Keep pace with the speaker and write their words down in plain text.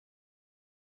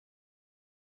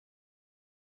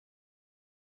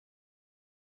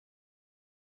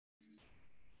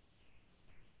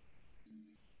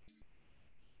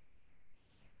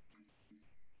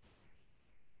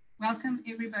welcome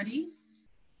everybody.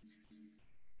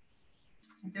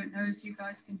 I don't know if you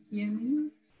guys can hear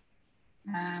me.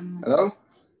 Hello?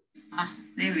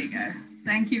 There we go.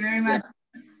 Thank you very much.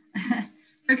 Yeah.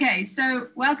 Okay, so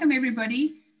welcome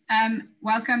everybody.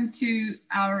 Welcome to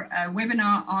our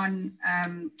webinar on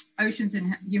oceans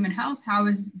and human health. How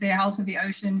is the health of the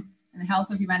ocean and the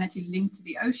health of humanity linked to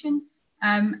the ocean?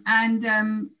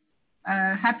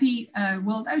 Happy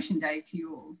World Ocean Day to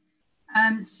you all.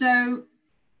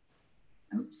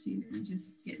 Oopsie, let me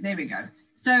just get, there we go.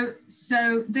 So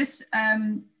this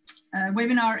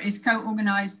webinar is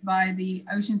co-organized by the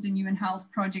Oceans and Human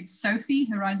Health Project SOPHIE,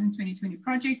 Horizon 2020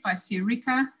 project, by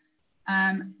SEARICA,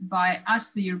 by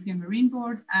us, the European Marine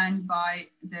Board, and by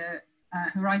the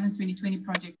Horizon 2020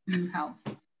 project, BlueHealth.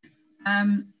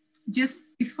 Just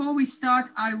before we start,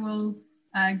 I will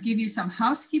give you some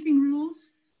housekeeping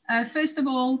rules. First of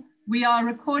all, we are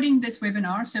recording this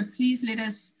webinar, so please let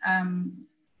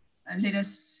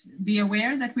us be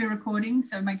aware that we're recording.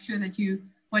 So make sure that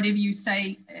whatever you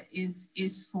say is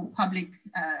for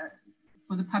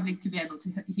the public to be able to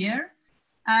hear.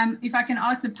 If I can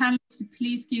ask the panelists to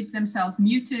please keep themselves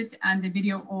muted and the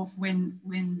video off when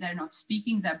they're not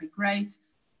speaking, that'd be great.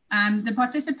 The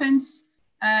participants,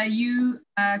 you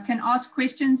can ask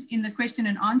questions in the question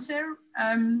and answer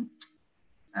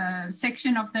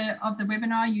section of the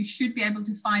webinar. You should be able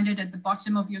to find it at the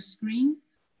bottom of your screen.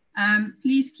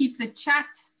 Please keep the chat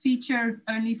feature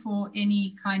only for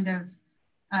any kind of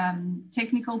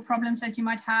technical problems that you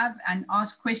might have, and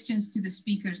ask questions to the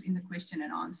speakers in the question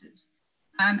and answers.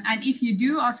 And if you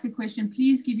do ask a question,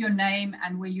 please give your name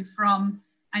and where you're from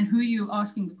and who you're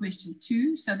asking the question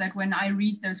to, so that when I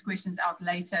read those questions out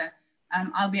later,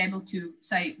 I'll be able to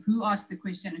say who asked the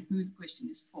question and who the question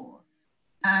is for.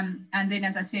 And then,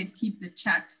 as I said, keep the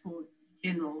chat for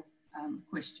general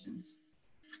questions.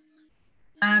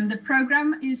 The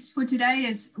program is for today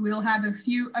is we'll have a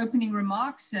few opening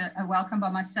remarks, a welcome by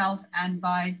myself and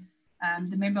by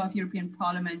the Member of European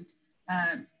Parliament,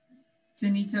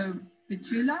 Tonino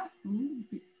Picula.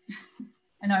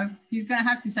 I know he's going to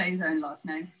have to say his own last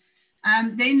name.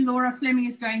 Then Lara Fleming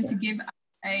is going to give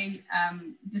a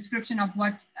description of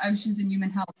what oceans and human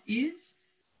health is.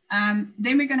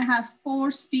 Then we're going to have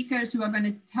 4 speakers who are going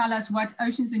to tell us what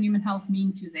oceans and human health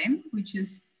mean to them, which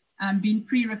is been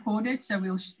pre-recorded, so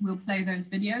we'll play those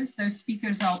videos. Those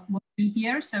speakers will be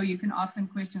here, so you can ask them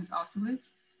questions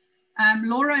afterwards.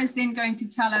 Lora is then going to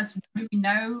tell us what do we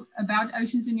know about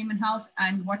oceans and human health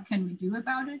and what can we do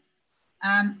about it.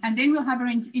 And then we'll have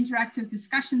an interactive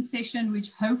discussion session, which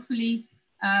hopefully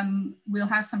we'll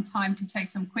have some time to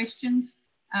take some questions.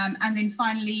 And then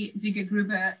finally, Ziege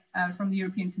Gruber from the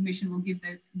European Commission will give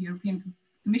the European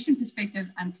Commission perspective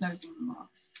and closing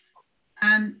remarks.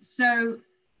 So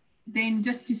then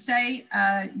just to say,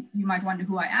 you might wonder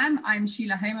who I am. I'm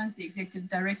Sheila Heymans, the Executive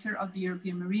Director of the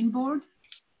European Marine Board.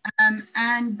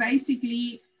 And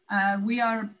basically, we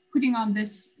are putting on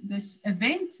this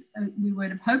event. We would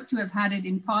have hoped to have had it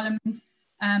in Parliament,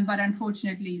 but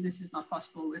unfortunately, this is not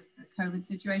possible with the COVID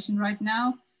situation right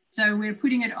now. So we're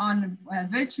putting it on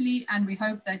virtually, and we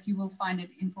hope that you will find it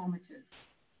informative.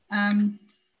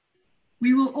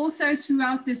 We will also,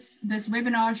 throughout this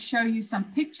webinar, show you some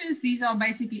pictures. These are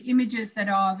basically images that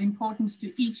are of importance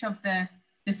to each of the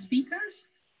speakers.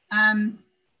 And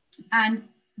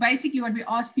basically what we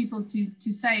ask people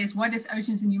to say is, what does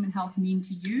oceans and human health mean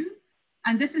to you?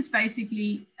 And this is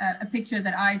basically a picture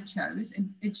that I chose.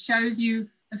 It shows you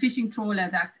a fishing trawler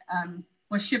that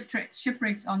was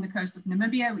shipwrecked on the coast of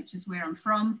Namibia, which is where I'm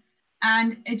from.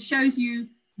 And it shows you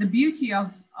the beauty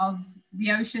of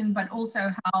the ocean, but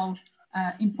also how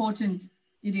important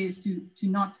it is to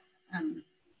not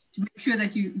to make sure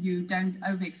that you don't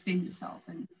overextend yourself,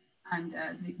 and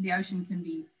the ocean can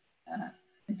be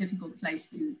a difficult place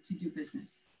to do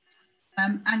business.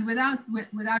 And without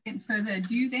any further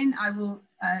ado, then I will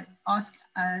ask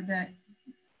the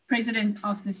president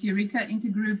of the SEARICA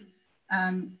Intergroup,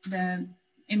 the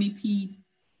MEP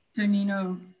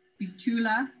Tonino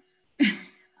Picula.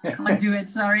 I can't do it,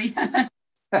 sorry.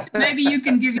 Maybe you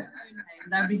can give your own name,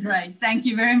 that'd be great. Thank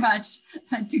you very much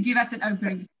to give us an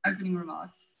opening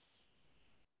remarks.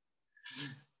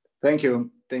 Thank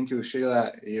you,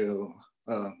 Sheila. You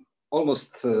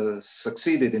almost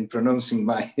succeeded in pronouncing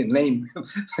my name.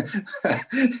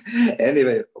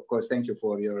 Anyway, of course, thank you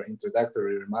for your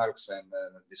introductory remarks and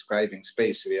describing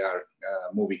space we are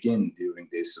moving in during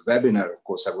this webinar. Of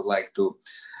course, I would like to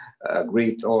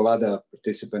greet all other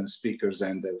participants, speakers,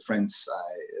 and friends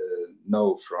I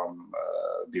know from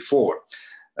before.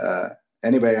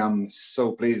 Anyway, I'm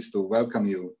so pleased to welcome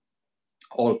you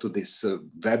all to this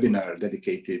webinar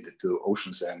dedicated to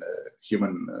oceans and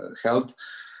human health,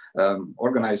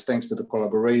 organized thanks to the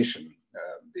collaboration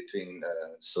between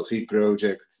SOPHIE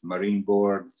project, Marine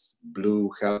Board,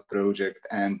 BlueHealth project,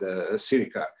 and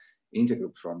SEARICA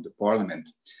Intergroup from the Parliament.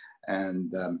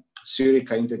 And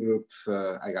SEARICA Intergroup,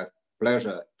 I got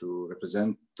pleasure to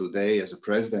represent today as a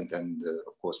president and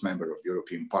of course member of the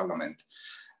European Parliament.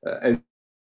 As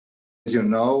you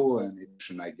know,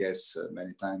 and I guess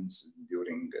many times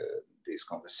during this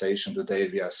conversation today,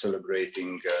 we are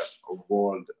celebrating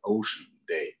World Ocean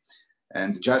Day.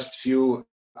 And just a few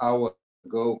hours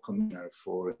ago, Commissioner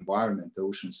for Environment,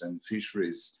 Oceans and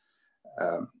Fisheries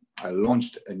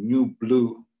launched a new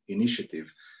Blue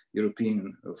initiative,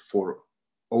 European for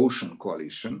Ocean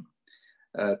Coalition,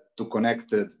 to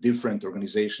connect different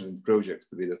organizations and projects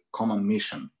with a common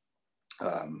mission,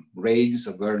 raise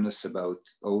awareness about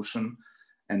ocean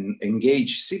and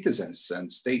engage citizens and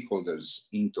stakeholders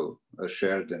into a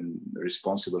shared and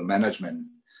responsible management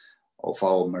of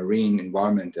our marine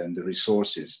environment and the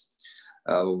resources.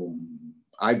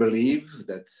 I believe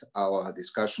that our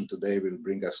discussion today will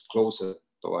bring us closer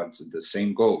towards the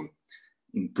same goal,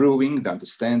 improving the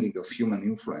understanding of human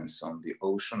influence on the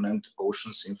ocean and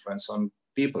ocean's influence on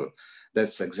people.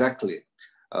 That's exactly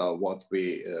what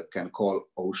we can call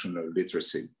ocean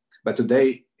literacy. But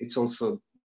today, it's also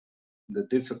the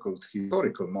difficult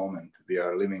historical moment we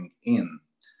are living in,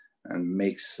 and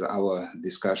makes our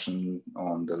discussion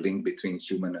on the link between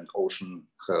human and ocean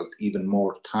health even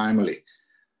more timely.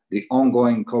 The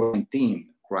ongoing COVID-19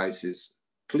 crisis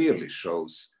clearly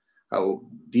shows how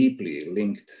deeply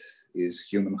linked is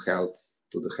human health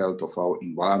to the health of our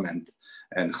environment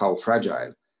and how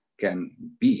fragile can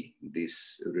be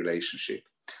this relationship.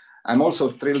 I'm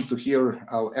also thrilled to hear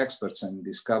our experts and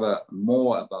discover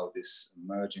more about this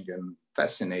emerging and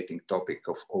fascinating topic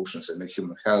of oceans and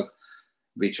human health,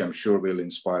 which I'm sure will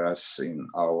inspire us in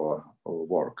our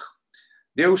work.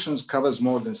 The oceans covers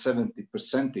more than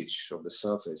 70% of the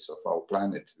surface of our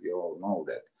planet. We all know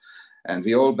that. And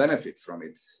we all benefit from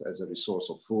it as a resource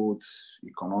of food,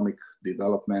 economic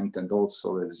development, and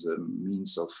also as a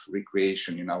means of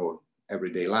recreation in our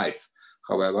everyday life.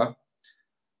 However,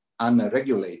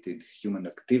 unregulated human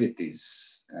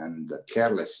activities and the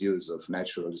careless use of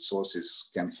natural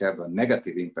resources can have a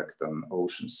negative impact on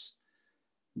oceans.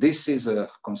 This is a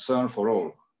concern for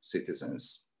all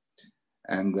citizens.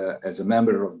 And as a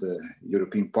member of the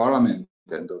European Parliament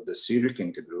and of the SEARICA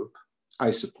Intergroup,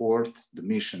 I support the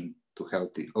mission to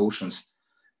healthy oceans,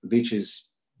 which is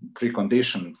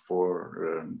precondition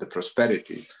for the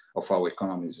prosperity of our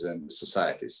economies and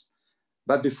societies.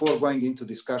 But before going into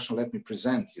discussion, let me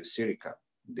present you SEARICA,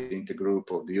 the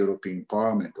intergroup of the European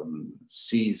Parliament on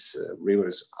seas,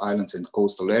 rivers, islands, and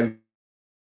coastal areas.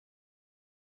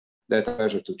 That's a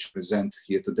pleasure to present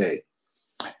here today.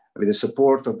 With the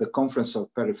support of the Conference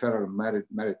of Peripheral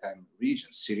Maritime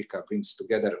Regions, SEARICA brings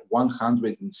together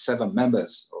 107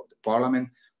 members of the Parliament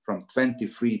from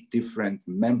 23 different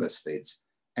member states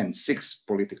and 6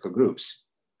 political groups,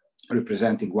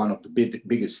 representing one of the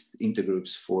biggest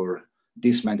intergroups for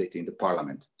this mandate in the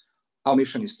Parliament. Our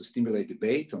mission is to stimulate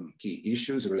debate on key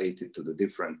issues related to the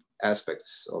different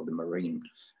aspects of the marine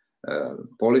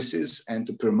policies and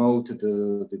to promote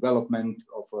the development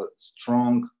of a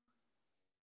strong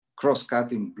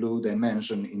cross-cutting blue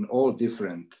dimension in all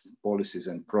different policies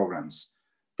and programs,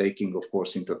 taking, of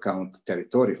course, into account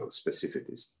territorial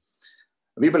specificities.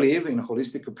 We believe in a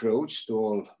holistic approach to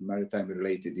all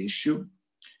maritime-related issues,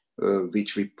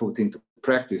 which we put into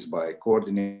practice by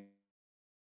coordinating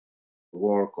the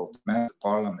work of the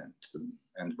Parliament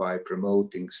and by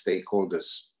promoting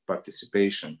stakeholders'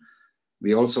 participation.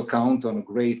 We also count on a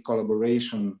great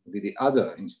collaboration with the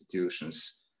other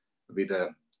institutions with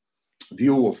a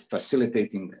view of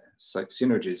facilitating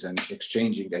synergies and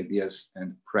exchanging ideas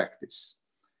and practice.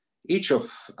 Each of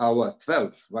our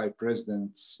 12 vice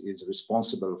presidents is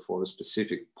responsible for a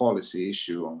specific policy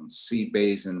issue on sea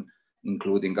basin,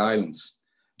 including islands.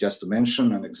 Just to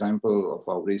mention an example of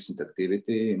our recent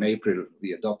activity, in April,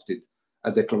 we adopted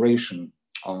a declaration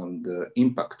on the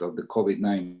impact of the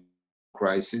COVID-19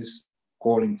 crisis,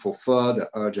 calling for further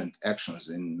urgent actions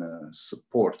in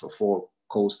support of all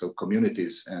coastal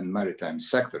communities and maritime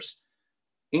sectors,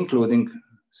 including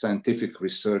scientific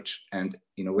research and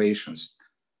innovations.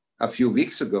 A few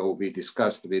weeks ago, we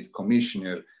discussed with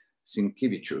Commissioner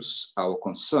Sinkevičius our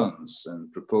concerns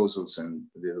and proposals, and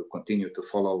we will continue to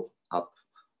follow up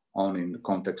on in the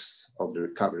context of the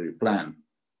recovery plan,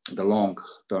 the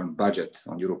long-term budget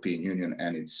on European Union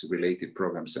and its related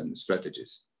programs and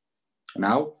strategies.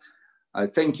 Now, I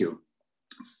thank you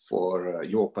for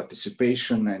your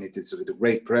participation, and it is with a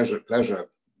great pleasure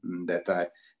that I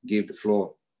give the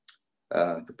floor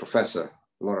to Professor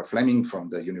Lara Fleming from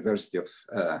the University of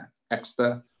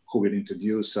Exeter, who will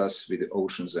introduce us with the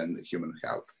oceans and human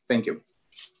health. Thank you.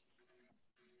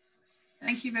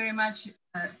 Thank you very much,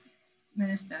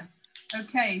 Minister.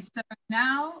 Okay, so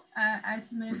now,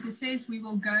 as the Minister says, we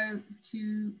will go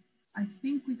to, I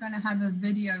think we're going to have a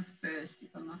video first, if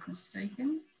I'm not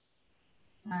mistaken.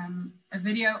 A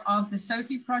video of the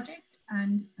SOPHIE project,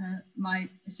 and my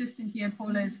assistant here,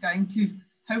 Paula, is going to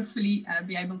hopefully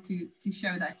be able to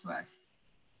show that to us.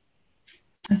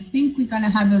 I think we're going to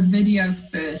have a video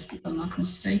first, if I'm not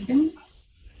mistaken.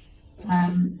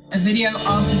 A video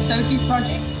of the SOPHIE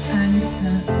project, and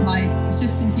my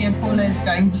assistant here, Paula, is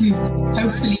going to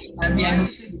hopefully be able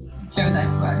to show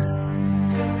that to us.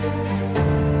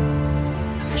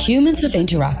 Humans have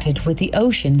interacted with the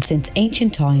ocean since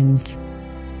ancient times.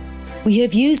 We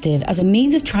have used it as a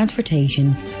means of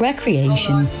transportation,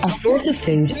 recreation, a source of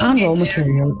food and raw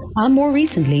materials, and more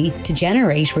recently, to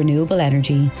generate renewable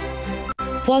energy.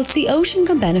 Whilst the ocean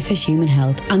can benefit human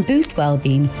health and boost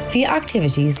well-being via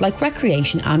activities like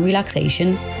recreation and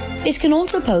relaxation, it can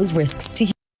also pose risks to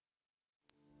humans.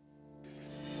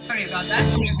 Sorry about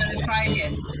that, we're going to try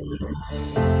again.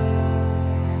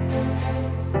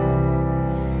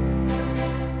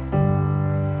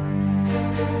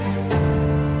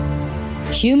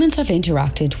 Humans have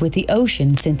interacted with the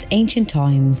ocean since ancient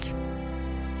times.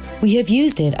 We have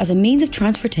used it as a means of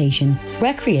transportation,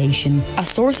 recreation, a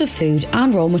source of food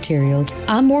and raw materials,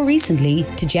 and more recently,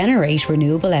 to generate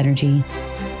renewable energy.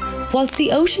 Whilst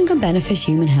the ocean can benefit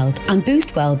human health and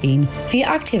boost well-being via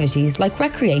activities like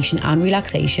recreation and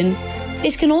relaxation,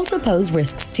 it can also pose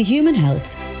risks to human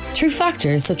health through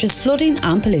factors such as flooding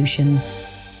and pollution.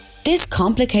 This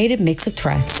complicated mix of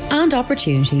threats and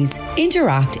opportunities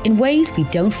interact in ways we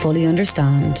don't fully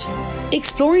understand.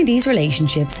 Exploring these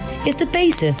relationships is the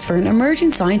basis for an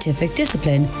emerging scientific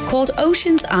discipline called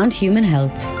Oceans and Human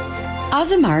Health.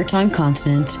 As a maritime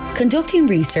continent, conducting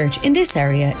research in this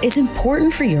area is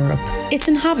important for Europe, its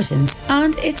inhabitants,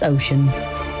 and its ocean.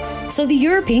 So the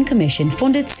European Commission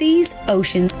funded Seas,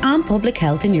 Oceans and Public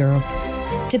Health in Europe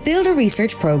to build a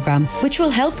research programme which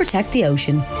will help protect the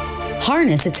ocean,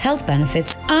 harness its health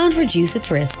benefits and reduce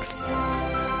its risks.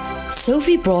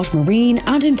 SOPHIE brought marine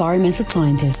and environmental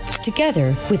scientists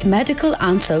together with medical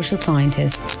and social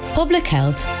scientists, public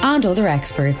health and other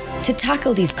experts to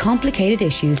tackle these complicated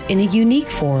issues in a unique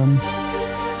forum.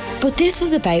 But this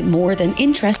was about more than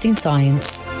interesting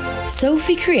science.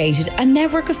 SOPHIE created a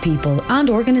network of people and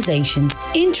organisations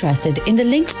interested in the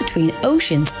links between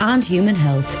oceans and human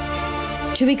health,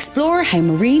 to explore how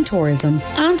marine tourism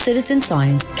and citizen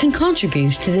science can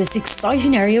contribute to this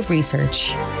exciting area of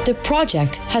research. The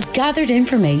project has gathered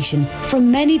information from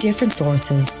many different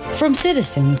sources, from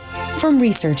citizens, from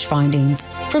research findings,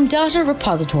 from data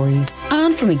repositories,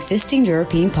 and from existing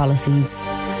European policies.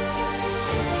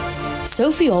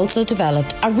 SOPHIE also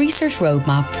developed a research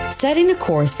roadmap, setting a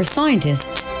course for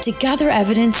scientists to gather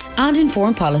evidence and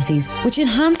inform policies which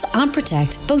enhance and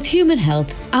protect both human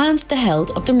health and the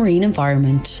health of the marine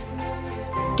environment.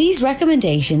 These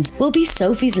recommendations will be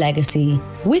SOPHIE's legacy.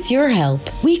 With your help,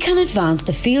 we can advance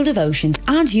the field of oceans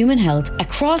and human health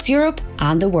across Europe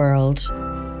and the world.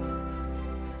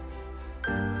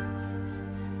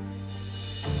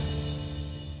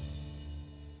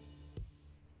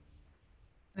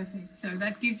 Perfect. So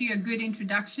that gives you a good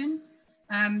introduction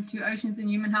to Oceans and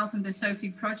Human Health and the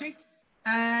SOPHIE project.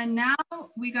 Now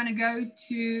we're going to go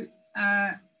to,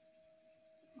 I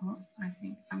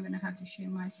think I'm going to have to share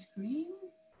my screen.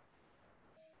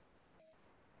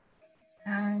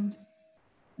 And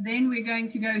then we're going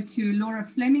to go to Lara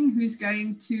Fleming, who's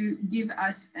going to give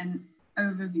us an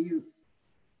overview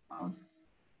of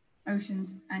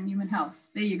Oceans and Human Health.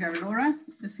 There you go, Lara.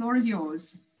 The floor is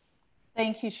yours.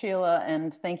 Thank you, Sheila,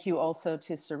 and thank you also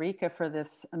to SEARICA for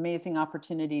this amazing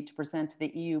opportunity to present to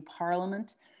the EU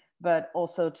Parliament, but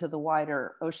also to the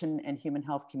wider ocean and human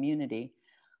health community.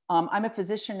 I'm a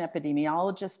physician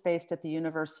epidemiologist based at the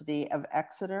University of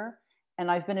Exeter,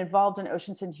 and I've been involved in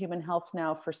oceans and human health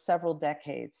now for several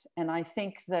decades. And I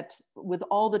think that with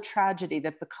all the tragedy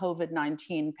that the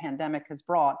COVID-19 pandemic has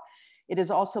brought, it has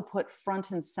also put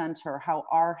front and center how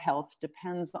our health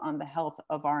depends on the health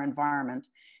of our environment.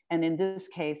 And in this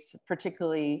case,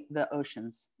 particularly the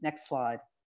oceans. Next slide.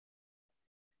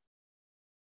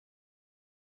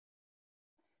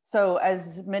 So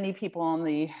as many people on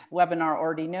the webinar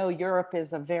already know, Europe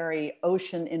is a very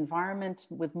ocean environment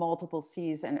with multiple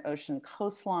seas and ocean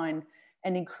coastline,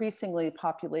 and increasingly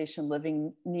population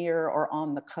living near or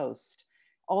on the coast.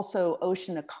 Also,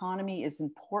 ocean economy is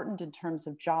important in terms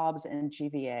of jobs and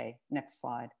GVA. Next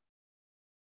slide.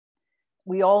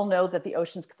 We all know that the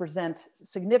oceans can present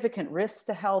significant risks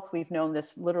to health. We've known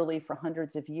this literally for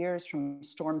hundreds of years, from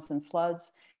storms and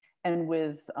floods. And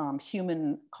with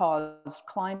human-caused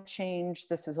climate change,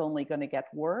 this is only going to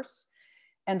get worse.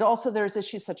 And also there's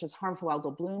issues such as harmful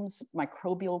algal blooms,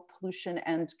 microbial pollution,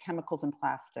 and chemicals and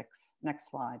plastics. Next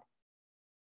slide.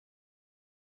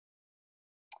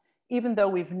 Even though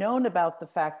we've known about the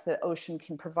fact that ocean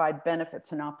can provide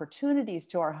benefits and opportunities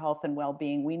to our health and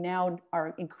well-being, we now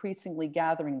are increasingly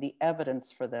gathering the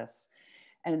evidence for this.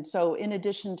 And so in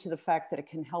addition to the fact that it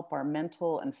can help our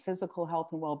mental and physical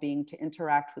health and well-being to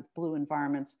interact with blue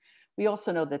environments, we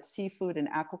also know that seafood and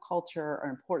aquaculture are an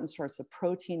important source of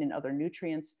protein and other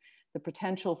nutrients, the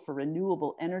potential for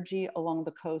renewable energy along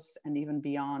the coasts and even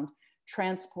beyond,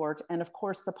 transport, and of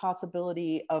course the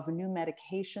possibility of new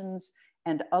medications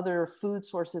and other food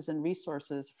sources and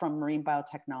resources from marine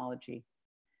biotechnology.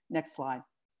 Next slide.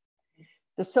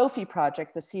 The SOPHIE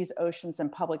project, the Seas, Oceans,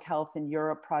 and Public Health in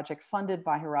Europe project funded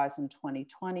by Horizon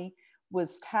 2020,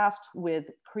 was tasked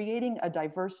with creating a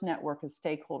diverse network of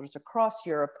stakeholders across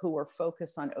Europe who were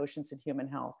focused on oceans and human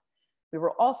health. We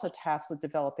were also tasked with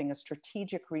developing a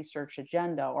strategic research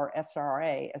agenda, or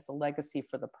SRA, as a legacy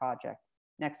for the project.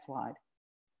 Next slide.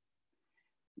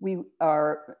 We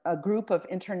are a group of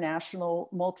international,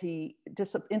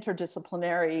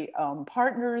 interdisciplinary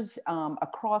partners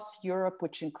across Europe,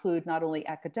 which include not only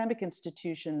academic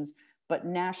institutions, but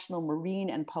national marine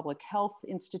and public health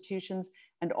institutions,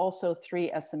 and also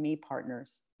 3 SME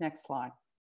partners. Next slide.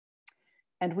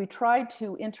 And we tried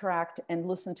to interact and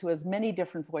listen to as many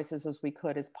different voices as we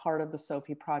could as part of the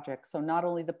SOPHIE project. So not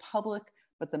only the public,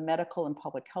 but the medical and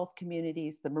public health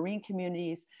communities, the marine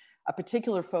communities, a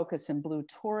particular focus in blue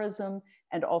tourism,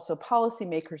 and also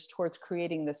policymakers towards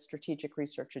creating this strategic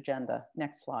research agenda.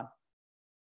 Next slide.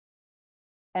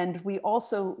 And we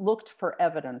also looked for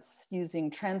evidence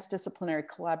using transdisciplinary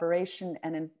collaboration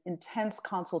and an intense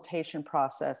consultation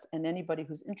process. And anybody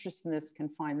who's interested in this can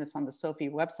find this on the SOPHIE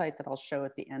website that I'll show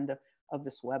at the end of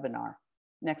this webinar.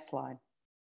 Next slide.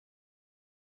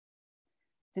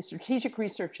 The strategic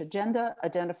research agenda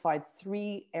identified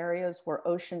 3 areas where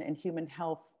ocean and human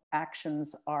health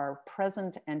actions are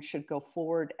present and should go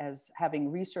forward as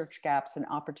having research gaps and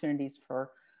opportunities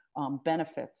for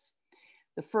benefits.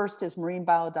 The first is marine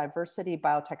biodiversity,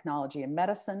 biotechnology, and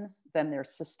medicine. Then there's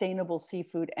sustainable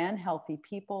seafood and healthy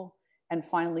people. And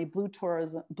finally, blue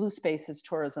tourism, blue spaces,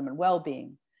 tourism, and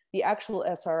well-being. The actual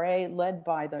SRA, led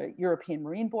by the European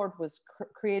Marine Board, was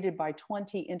created by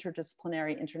 20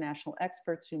 interdisciplinary international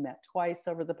experts who met twice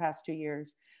over the past 2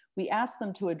 years. We asked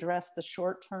them to address the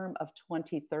short term of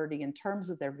 2030 in terms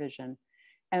of their vision.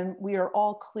 And we are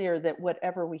all clear that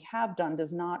whatever we have done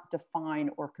does not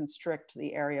define or constrict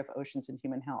the area of oceans and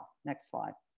human health. Next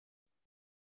slide.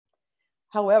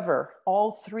 However,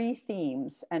 all 3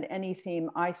 themes, and any theme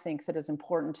I think that is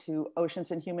important to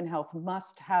oceans and human health,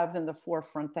 must have in the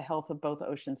forefront the health of both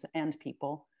oceans and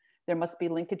people. There must be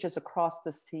linkages across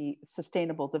the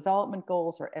Sustainable Development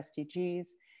Goals, or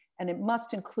SDGs, and it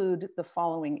must include the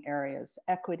following areas: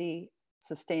 equity,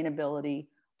 sustainability,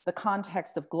 the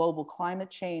context of global climate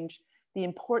change, the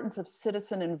importance of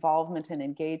citizen involvement and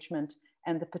engagement,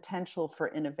 and the potential for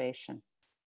innovation.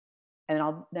 And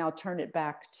I'll now turn it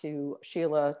back to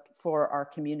Sheila for our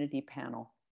community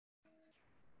panel.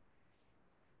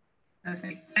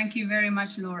 Perfect. Thank you very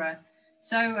much, Laura.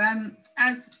 So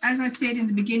as I said in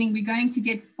the beginning, we're going to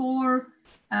get 4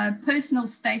 personal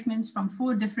statements from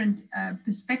 4 different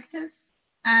perspectives.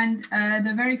 And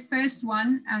the very first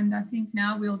one, and I think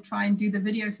now we'll try and do the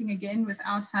video thing again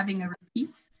without having a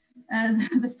repeat.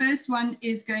 The first one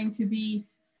is going to be,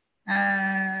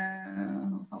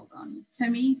 hold on,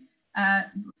 Timmy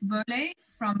Bouley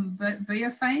from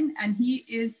BlueHealth, and he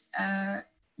is,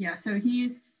 yeah, so he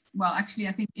is, well, actually,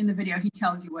 I think in the video, he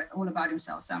tells you all about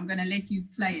himself. So I'm going to let you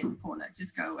play it, Paula.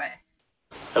 Just go away.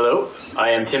 Hello, I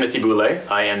am Timothy Bouley.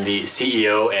 I am the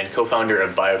CEO and co-founder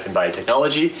of BlueHealth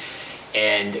Biotechnology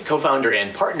and co-founder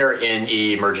and partner in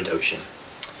Emergent Ocean.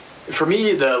 For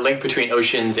me, the link between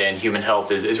oceans and human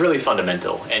health is really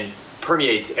fundamental and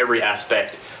permeates every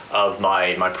aspect of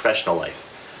my professional life.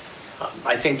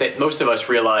 I think that most of us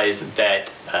realize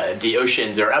that the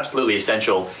oceans are absolutely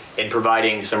essential in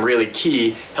providing some really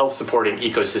key health-supporting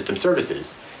ecosystem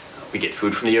services. We get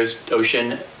food from the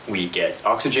ocean, we get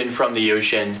oxygen from the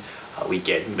ocean, we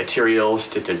get materials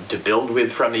to build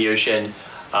with from the ocean.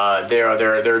 There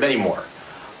are many more.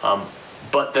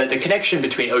 But the connection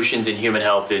between oceans and human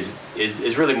health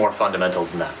is really more fundamental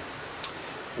than that.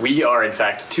 We are, in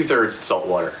fact, 2/3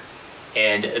 saltwater.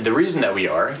 And the reason that we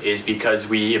are is because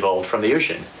we evolved from the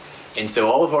ocean. And so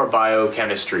all of our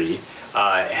biochemistry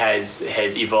has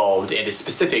evolved and is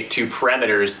specific to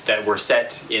parameters that were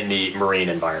set in the marine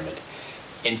environment.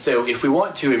 And so if we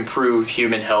want to improve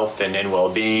human health and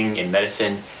well-being in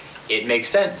medicine, it makes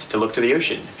sense to look to the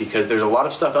ocean, because there's a lot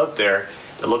of stuff out there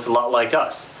that looks a lot like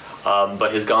us,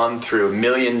 but has gone through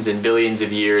millions and billions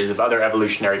of years of other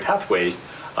evolutionary pathways,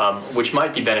 which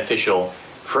might be beneficial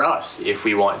for us if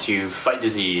we want to fight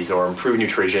disease or improve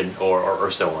nutrition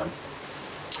or so on.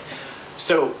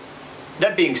 So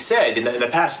that being said, in the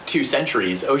past 2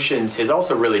 centuries, oceans has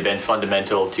also really been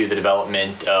fundamental to the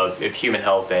development of human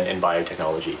health and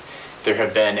biotechnology. There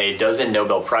have been a dozen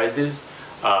Nobel Prizes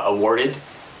awarded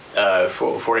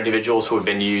for individuals who have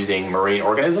been using marine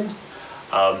organisms.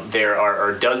 There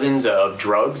are dozens of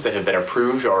drugs that have been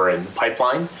approved or in the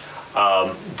pipeline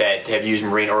that have used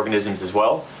marine organisms as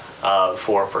well,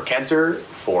 for cancer,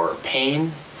 for pain,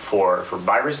 for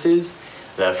viruses.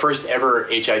 The first ever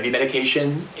HIV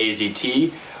medication,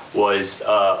 AZT, was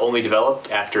only developed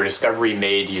after a discovery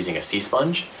made using a sea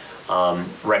sponge.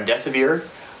 Remdesivir,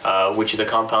 which is a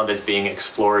compound that's being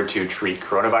explored to treat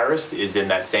coronavirus, is in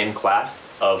that same class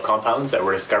of compounds that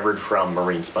were discovered from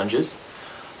marine sponges.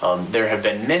 There have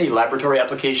been many laboratory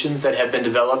applications that have been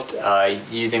developed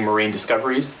using marine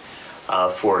discoveries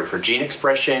for gene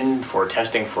expression, for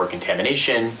testing for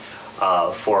contamination,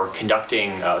 for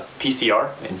conducting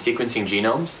PCR and sequencing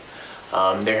genomes.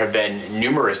 There have been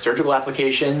numerous surgical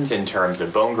applications in terms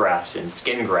of bone grafts and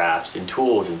skin grafts and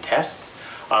tools and tests,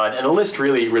 and the list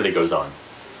really goes on.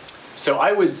 So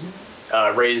I was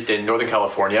raised in Northern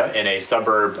California in a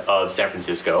suburb of San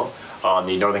Francisco on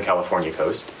the Northern California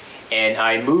coast, and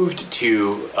I moved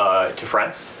to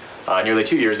France nearly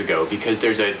 2 years ago because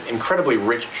there's an incredibly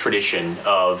rich tradition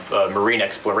of marine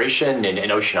exploration and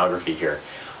oceanography here.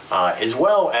 As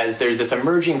well as there's this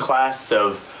emerging class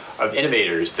of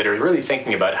innovators that are really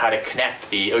thinking about how to connect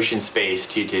the ocean space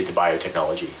to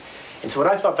biotechnology. And so what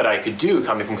I thought that I could do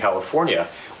coming from California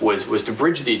was to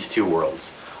bridge these 2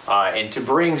 worlds and to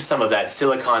bring some of that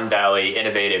Silicon Valley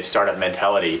innovative startup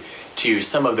mentality to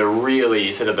some of the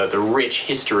really sort of the rich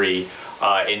history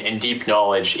and deep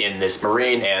knowledge in this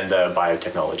marine and the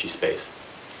biotechnology space.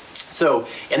 So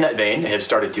in that vein, I have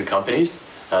started 2 companies.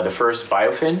 The first,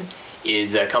 BioFin,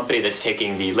 is a company that's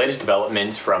taking the latest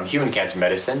developments from human cancer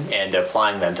medicine and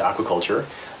applying them to aquaculture,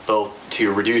 both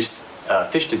to reduce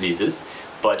fish diseases,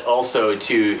 but also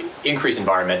to increase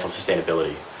environmental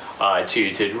sustainability,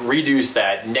 to reduce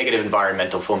that negative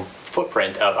environmental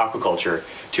footprint of aquaculture,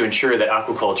 to ensure that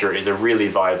aquaculture is a really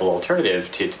viable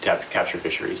alternative to capture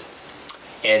fisheries.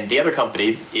 And the other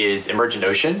company is Emergent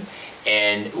Ocean,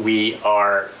 and we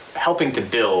are helping to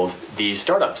build these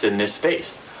startups in this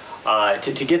space.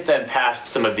 To get them past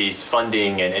some of these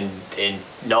funding and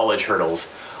knowledge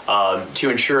hurdles, to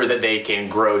ensure that they can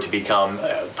grow to become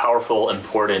powerful,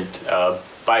 important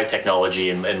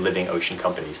biotechnology and living ocean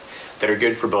companies that are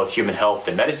good for both human health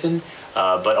and medicine,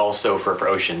 but also for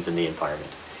oceans and the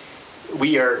environment.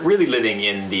 We are really living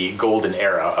in the golden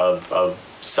era of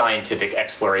scientific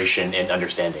exploration and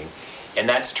understanding. And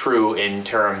that's true in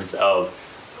terms of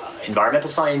environmental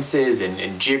sciences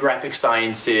and geographic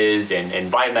sciences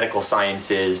and biomedical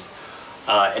sciences.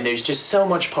 And there's just so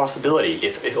much possibility.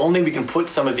 If only we can put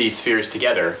some of these spheres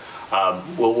together,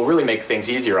 we'll really make things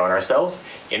easier on ourselves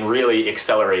and really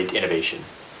accelerate innovation.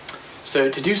 So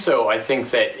to do so, I think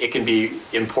that it can be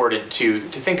important to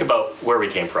think about where we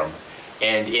came from.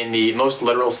 And in the most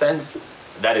literal sense,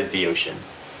 that is the ocean.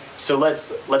 So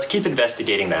let's keep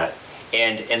investigating that,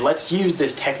 and let's use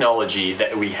this technology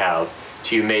that we have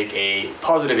to make a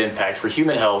positive impact for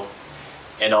human health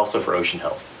and also for ocean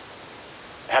health.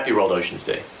 Happy World Oceans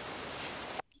Day.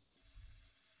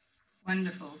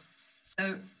 Wonderful.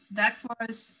 So that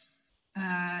was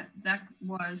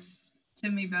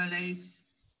Timi Bouley's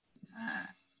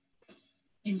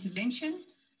intervention,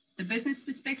 the business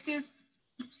perspective.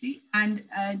 Oopsie. And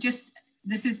just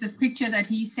this is the picture that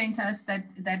he sent us that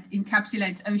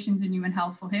encapsulates oceans and human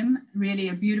health for him. Really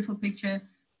a beautiful picture.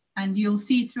 And you'll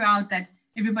see throughout that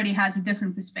everybody has a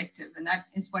different perspective, and that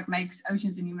is what makes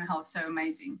oceans and human health so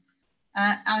amazing.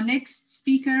 Our next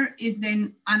speaker is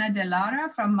then Ana de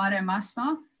Lara from Mare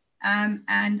Masma.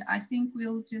 And I think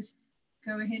we'll just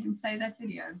go ahead and play that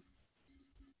video.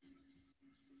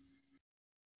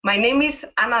 My name is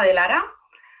Ana de Lara,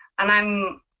 and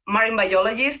I'm marine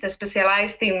biologist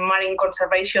specialized in marine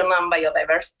conservation and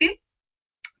biodiversity.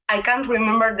 I can't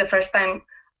remember the first time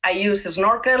I used a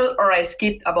snorkel or I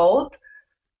skipped a boat.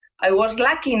 I was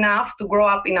lucky enough to grow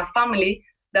up in a family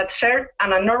that shared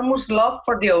an enormous love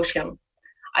for the ocean.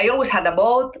 I always had a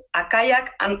boat, a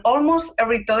kayak, and almost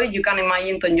every toy you can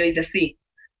imagine to enjoy the sea.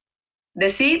 The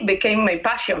sea became my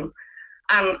passion,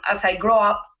 and as I grew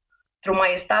up through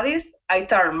my studies, I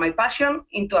turned my passion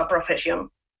into a profession.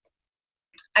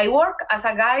 I work as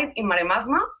a guide in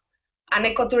Maremasma, an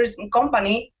ecotourism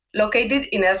company located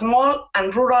in a small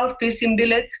and rural fishing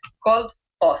village called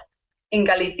Oz in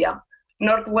Galicia,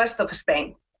 northwest of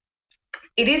Spain.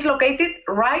 It is located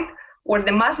right where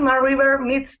the Masma River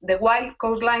meets the wild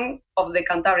coastline of the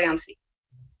Cantabrian Sea,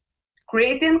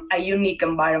 creating a unique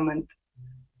environment.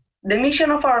 The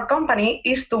mission of our company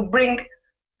is to bring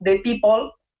the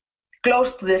people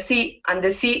close to the sea and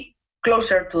the sea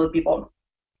closer to the people.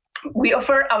 We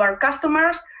offer our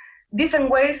customers different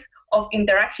ways of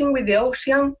interaction with the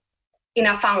ocean in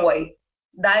a fun way: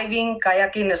 diving,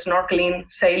 kayaking, snorkeling,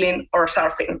 sailing, or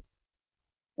surfing.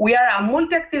 We are a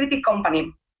multi-activity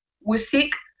company. We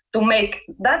seek to make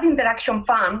that interaction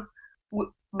fun,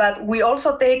 but we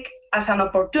also take as an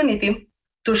opportunity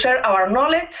to share our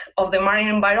knowledge of the marine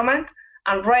environment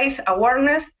and raise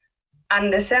awareness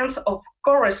and the sense of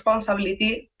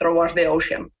co-responsibility towards the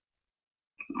ocean.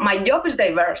 My job is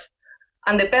diverse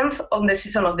and depends on the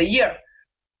season of the year.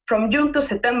 From June to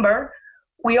September,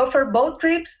 we offer boat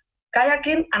trips,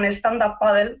 kayaking and stand-up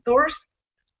paddle tours,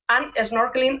 and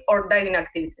snorkeling or diving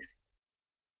activities.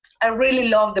 I really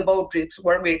love the boat trips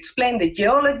where we explain the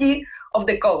geology of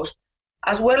the coast,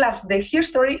 as well as the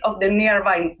history of the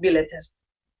nearby villages.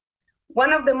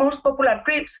 One of the most popular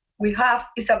trips we have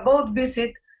is a boat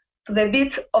visit to the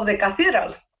beach of the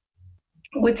cathedrals,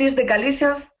 which is the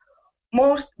Galician's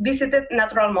most visited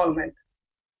natural monument.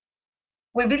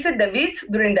 We visit the beach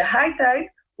during the high tide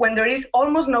when there is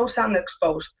almost no sun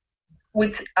exposed,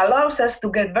 which allows us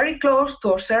to get very close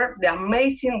to observe the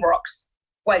amazing rocks,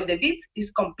 while the beach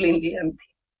is completely empty.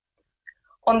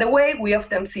 On the way, we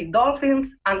often see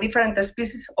dolphins and different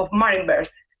species of marine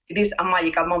birds. It is a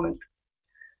magical moment.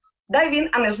 Diving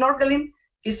and snorkeling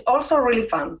is also really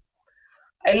fun.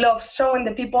 I love showing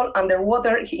the people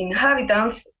underwater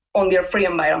inhabitants on their free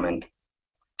environment.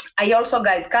 I also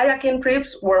guide kayaking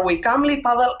trips where we calmly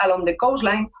paddle along the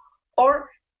coastline or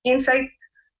inside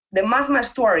the Masma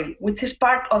estuary, which is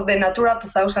part of the Natura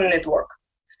 2000 network.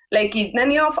 Like in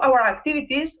many of our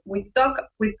activities, we talk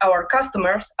with our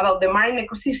customers about the marine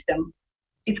ecosystem,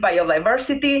 its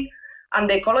biodiversity, and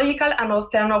the ecological and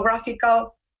oceanographical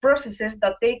processes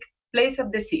that take place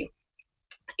at the sea.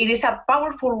 It is a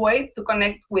powerful way to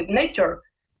connect with nature.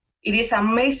 It is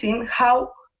amazing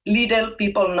how little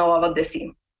people know about the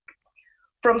sea.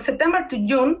 From September to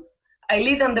June, I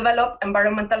lead and develop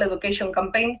environmental education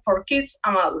campaign for kids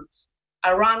and adults.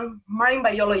 I run marine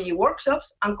biology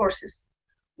workshops and courses.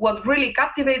 What really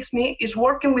captivates me is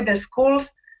working with the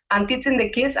schools and teaching the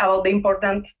kids about the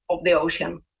importance of the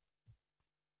ocean.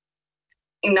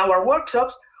 In our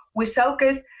workshops, we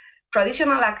showcase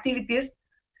traditional activities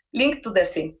linked to the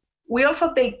sea. We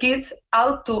also take kids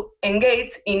out to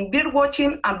engage in bird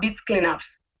watching and beach cleanups,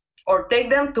 or take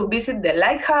them to visit the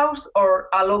lighthouse or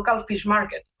a local fish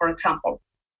market, for example.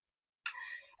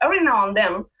 Every now and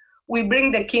then, we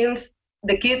bring the kids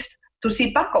to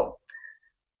see Paco,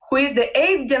 who is the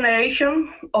 8th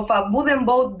generation of a wooden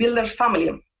boat builder's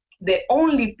family, the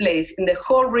only place in the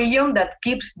whole region that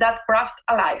keeps that craft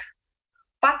alive.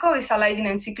 Paco is a living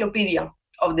encyclopedia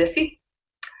of the sea.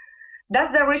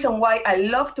 That's the reason why I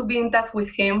love to be in touch with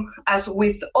him, as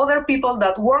with other people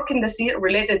that work in the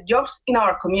sea-related jobs in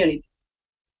our community.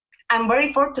 I'm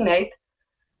very fortunate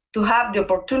to have the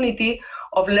opportunity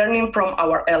of learning from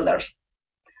our elders.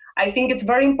 I think it's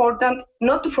very important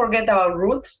not to forget our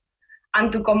roots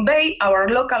and to convey our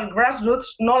local grassroots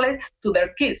knowledge to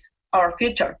their kids, our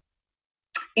future.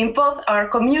 In fact, our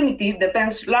community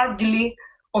depends largely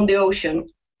on the ocean,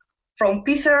 from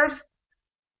fishers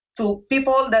to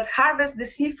people that harvest the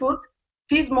seafood,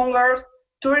 fishmongers,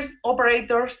 tourist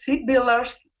operators,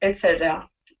 shipbuilders, etc.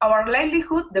 Our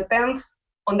livelihood depends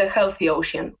on the healthy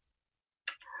ocean.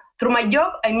 Through my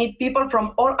job, I meet people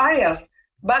from all areas,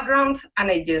 backgrounds, and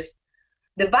ages.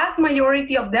 The vast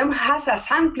majority of them has a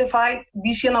simplified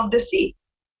vision of the sea.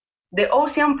 The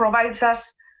ocean provides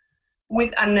us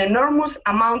with an enormous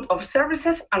amount of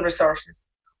services and resources.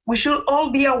 We should all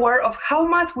be aware of how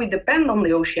much we depend on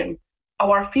the ocean.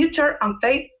 Our future and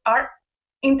fate are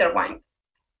intertwined.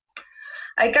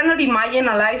 I cannot imagine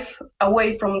a life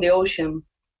away from the ocean.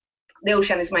 The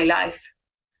ocean is my life.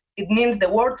 It means the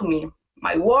world to me.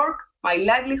 My work, my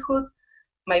livelihood,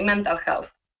 my mental health,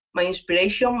 my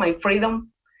inspiration, my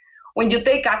freedom. When you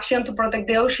take action to protect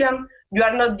the ocean, you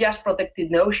are not just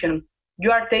protecting the ocean,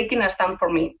 you are taking a stand for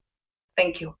me.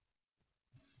 Thank you.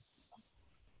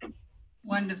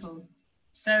 Wonderful.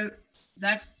 So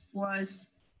that was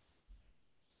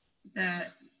the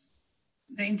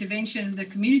intervention, the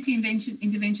community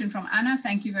intervention from Anna.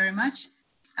 Thank you very much.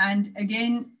 And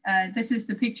again, this is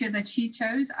the picture that she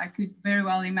chose. I could very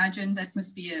well imagine that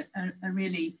must be a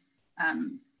really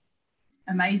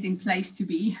amazing place to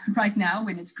be right now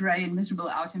when it's grey and miserable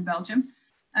out in Belgium.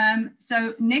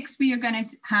 So next we are going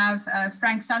to have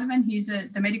Frank Sullivan. He's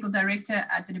the medical director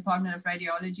at the Department of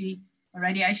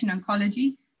Radiation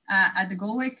Oncology at the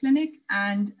Galway Clinic,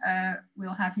 and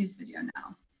we'll have his video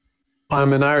now.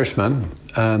 I'm an Irishman,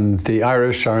 and the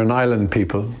Irish are an island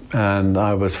people, and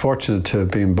I was fortunate to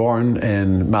have been born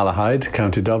in Malahide,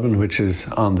 County Dublin, which is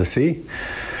on the sea.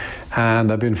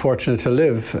 And I've been fortunate to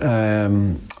live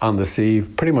on the sea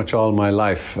pretty much all my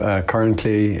life.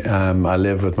 Currently, I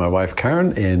live with my wife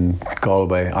Karen in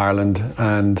Galway, Ireland,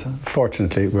 and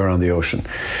fortunately we're on the ocean.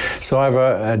 So I have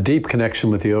a deep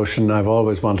connection with the ocean. I've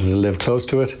always wanted to live close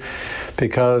to it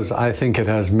because I think it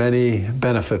has many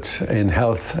benefits in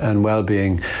health and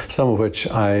well-being, some of which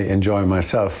I enjoy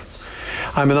myself.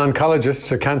 I'm an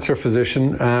oncologist, a cancer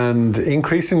physician, and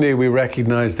increasingly we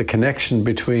recognize the connection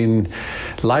between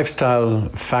lifestyle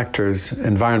factors,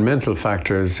 environmental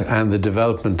factors, and the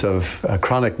development of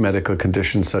chronic medical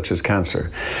conditions such as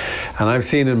cancer. And I've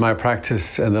seen in my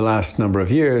practice in the last number of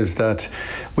years that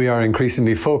we are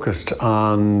increasingly focused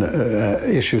on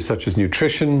issues such as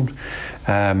nutrition,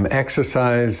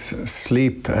 exercise,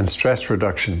 sleep, and stress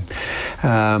reduction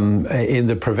in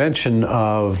the prevention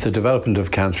of the development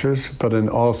of cancers, but in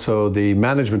also the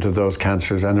management of those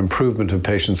cancers and improvement of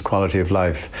patients' quality of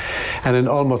life. And in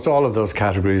almost all of those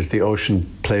categories, the ocean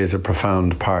plays a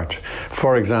profound part.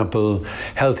 For example,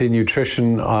 healthy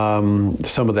nutrition,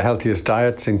 some of the healthiest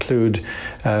diets include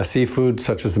seafood,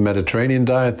 such as the Mediterranean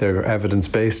diet. They're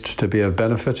evidence-based to be of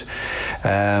benefit.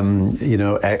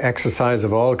 Exercise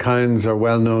of all kinds are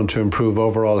well known to improve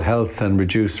overall health and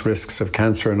reduce risks of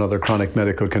cancer and other chronic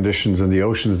medical conditions, and the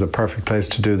ocean is the perfect place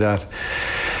to do that.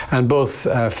 And both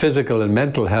physical and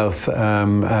mental health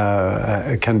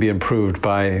can be improved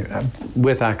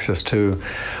with access to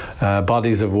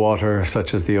bodies of water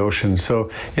such as the ocean. So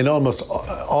in almost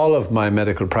all of my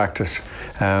medical practice,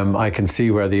 I can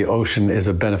see where the ocean is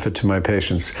a benefit to my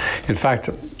patients. In fact,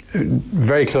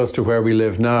 very close to where we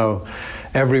live now,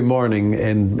 every morning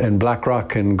in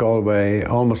Blackrock in Galway,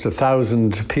 almost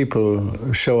 1,000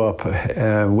 people show up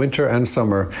winter and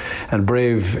summer and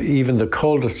brave even the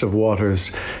coldest of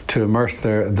waters to immerse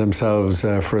themselves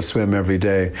for a swim every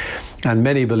day. And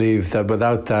many believe that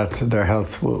without that, their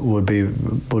health would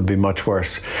be much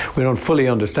worse. We don't fully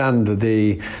understand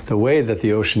the way that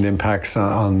the ocean impacts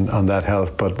on that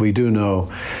health, but we do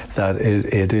know that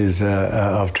it is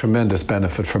of tremendous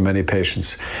benefit for many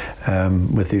patients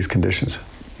with these conditions.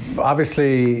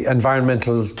 Obviously,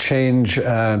 environmental change,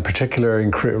 in particular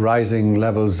rising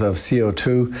levels of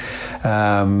CO2,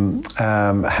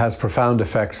 has profound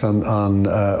effects on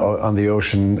the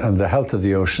ocean and the health of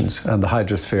the oceans and the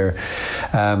hydrosphere.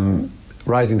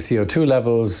 Rising CO2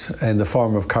 levels in the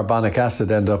form of carbonic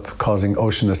acid end up causing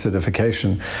ocean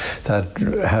acidification that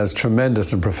has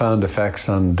tremendous and profound effects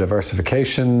on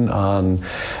diversification, on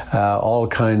all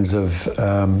kinds of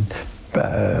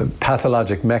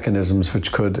pathologic mechanisms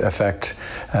which could affect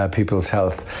people's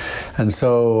health. And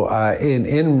so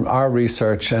in our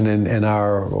research and in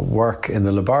our work in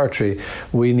the laboratory,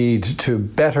 we need to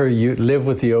better live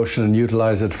with the ocean and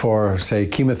utilize it for, say,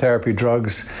 chemotherapy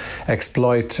drugs,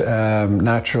 exploit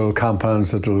natural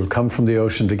compounds that will come from the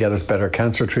ocean to get us better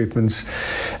cancer treatments.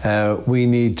 We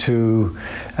need to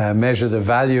measure the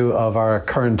value of our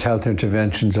current health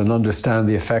interventions and understand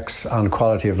the effects on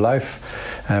quality of life,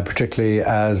 particularly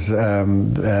as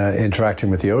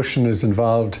interacting with the ocean is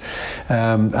involved.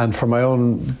 And for my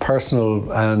own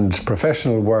personal and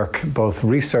professional work, both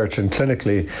research and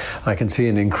clinically, I can see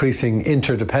an increasing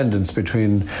interdependence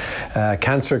between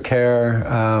cancer care,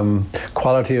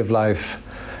 quality of life,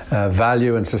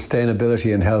 value and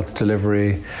sustainability in health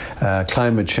delivery,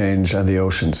 climate change, and the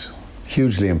oceans.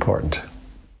 Hugely important.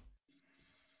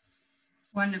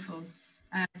 Wonderful.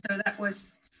 So that was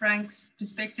Frank's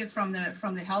perspective from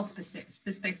the health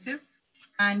perspective.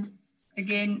 And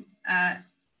again,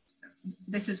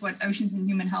 this is what oceans and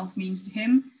human health means to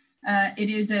him. It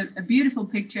is a beautiful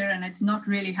picture, and it's not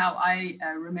really how I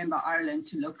remember Ireland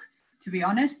to look, to be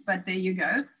honest, but there you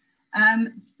go.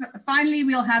 Finally,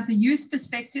 we'll have the youth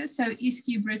perspective. So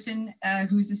Iski Britton,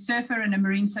 who's a surfer and a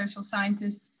marine social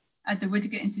scientist at the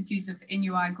Whitaker Institute of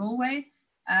NUI Galway,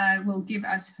 will give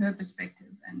us her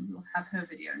perspective, and we'll have her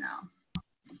video now.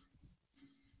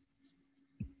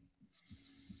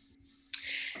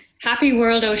 Happy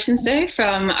World Oceans Day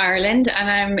from Ireland, and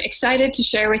I'm excited to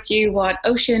share with you what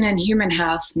ocean and human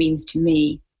health means to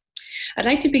me. I'd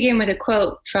like to begin with a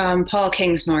quote from Paul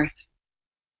Kingsnorth.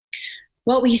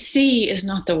 What we see is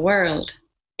not the world.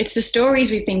 It's the stories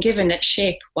we've been given that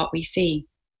shape what we see.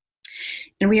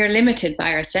 And we are limited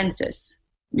by our senses.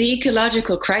 The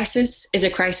ecological crisis is a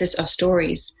crisis of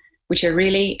stories, which are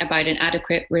really about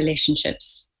inadequate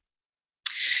relationships.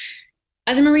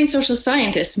 As a marine social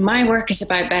scientist, my work is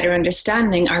about better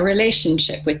understanding our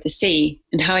relationship with the sea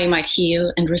and how we might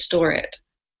heal and restore it.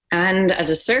 And as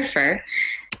a surfer,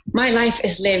 my life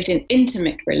is lived in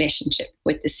intimate relationship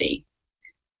with the sea.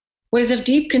 What is of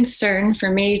deep concern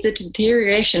for me is the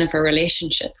deterioration of our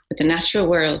relationship with the natural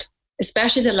world,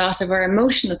 especially the loss of our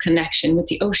emotional connection with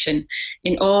the ocean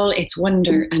in all its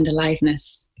wonder and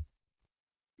aliveness.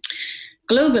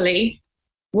 Globally,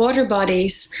 water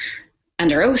bodies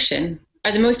and our ocean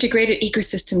are the most degraded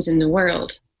ecosystems in the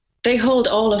world. They hold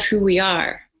all of who we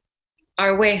are,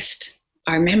 our waste,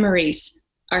 our memories,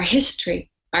 our history,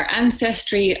 our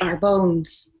ancestry, our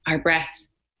bones, our breath.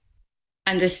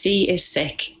 And the sea is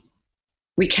sick.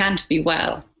 We can't be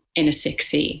well in a sick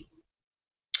sea.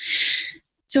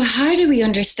 So how do we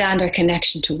understand our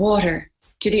connection to water,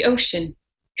 to the ocean?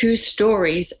 Whose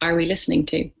stories are we listening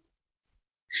to?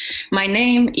 My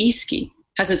name, Iski,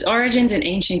 has its origins in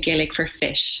ancient Gaelic for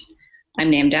fish. I'm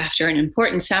named after an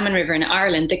important salmon river in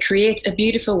Ireland that creates a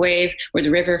beautiful wave where the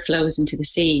river flows into the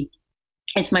sea.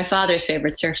 It's my father's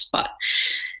favourite surf spot.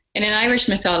 And in Irish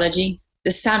mythology,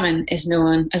 the salmon is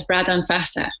known as Bradán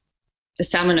Fasa, the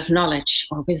salmon of knowledge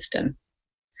or wisdom.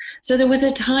 So there was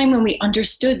a time when we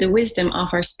understood the wisdom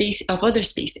of our species, of other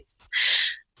species,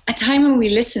 a time when we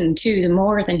listened to the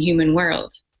more than human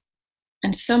world.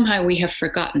 And somehow we have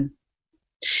forgotten.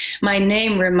 My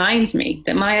name reminds me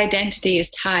that my identity is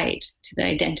tied to the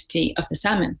identity of the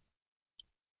salmon.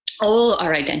 All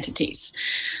our identities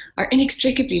are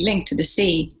inextricably linked to the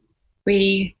sea.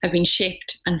 We have been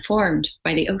shaped and formed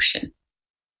by the ocean.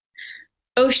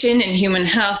 Ocean and human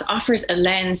health offers a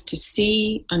lens to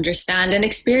see, understand, and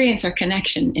experience our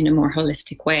connection in a more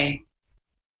holistic way.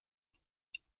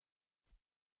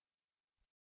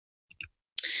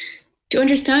 To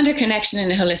understand our connection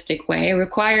in a holistic way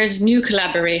requires new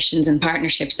collaborations and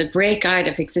partnerships that break out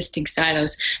of existing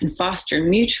silos and foster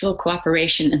mutual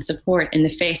cooperation and support in the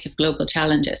face of global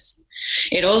challenges.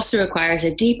 It also requires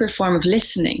a deeper form of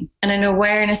listening and an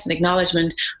awareness and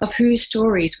acknowledgement of whose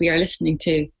stories we are listening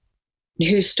to and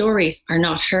whose stories are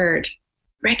not heard,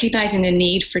 recognizing the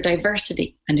need for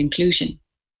diversity and inclusion.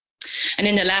 And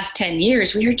in the last 10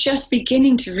 years, we are just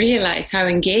beginning to realize how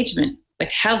engagement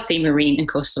with healthy marine and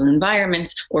coastal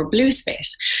environments, or blue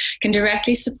space, can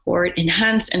directly support,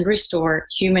 enhance, and restore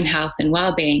human health and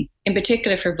well-being, in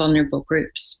particular for vulnerable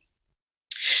groups.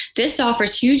 This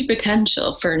offers huge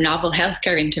potential for novel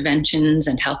healthcare interventions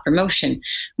and health promotion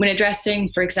when addressing,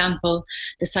 for example,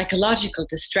 the psychological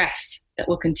distress that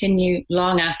will continue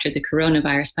long after the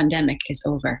coronavirus pandemic is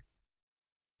over.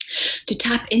 To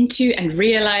tap into and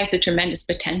realize the tremendous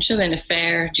potential in a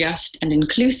fair, just, and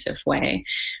inclusive way,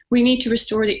 we need to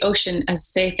restore the ocean as a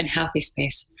safe and healthy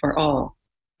space for all.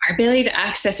 Our ability to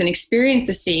access and experience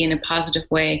the sea in a positive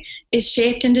way is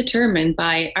shaped and determined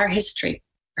by our history,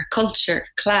 our culture,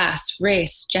 class,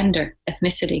 race, gender,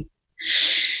 ethnicity.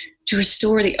 To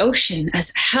restore the ocean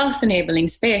as a health-enabling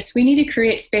space, we need to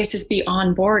create spaces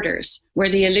beyond borders where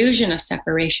the illusion of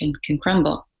separation can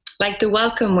crumble, like the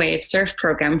Welcome Wave surf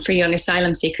program for young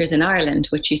asylum seekers in Ireland,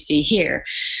 which you see here,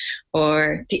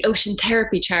 or the Ocean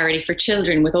Therapy Charity for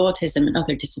children with autism and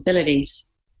other disabilities,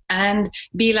 and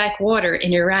Be Like Water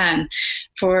in Iran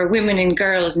for women and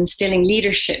girls instilling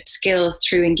leadership skills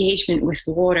through engagement with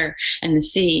the water and the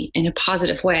sea in a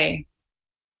positive way.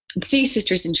 And Sea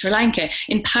Sisters in Sri Lanka,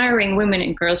 empowering women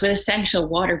and girls with essential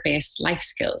water-based life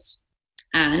skills.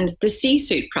 And the Sea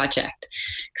Suit Project,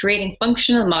 creating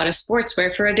functional modest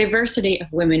sportswear for a diversity of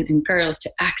women and girls to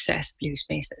access blue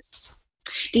spaces.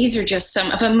 These are just some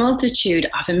of a multitude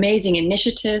of amazing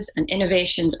initiatives and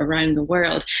innovations around the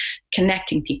world,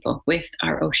 connecting people with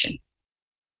our ocean.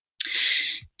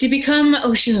 To become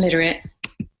ocean literate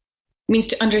means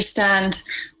to understand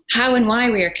how and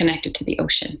why we are connected to the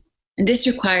ocean. And this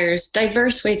requires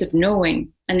diverse ways of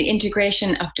knowing and the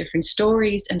integration of different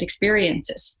stories and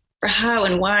experiences for how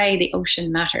and why the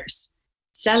ocean matters,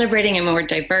 celebrating a more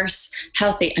diverse,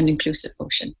 healthy, and inclusive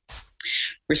ocean,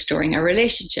 restoring our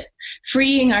relationship,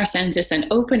 freeing our senses, and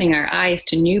opening our eyes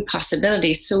to new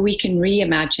possibilities so we can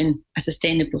reimagine a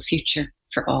sustainable future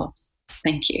for all.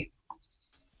 Thank you.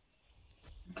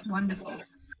 It's wonderful.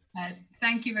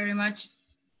 Thank you very much,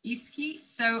 Iski.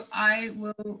 So I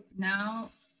will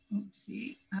now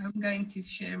Oopsie, I'm going to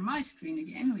share my screen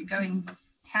again. We're going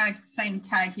playing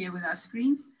tag here with our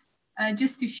screens.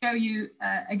 Just to show you,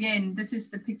 again, this is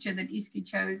the picture that Iski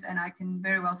chose, and I can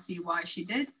very well see why she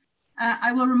did.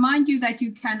 I will remind you that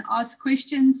you can ask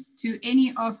questions to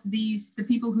any of the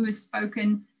people who have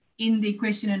spoken in the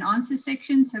question and answer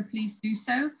section, so please do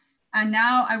so. And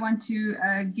now I want to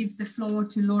give the floor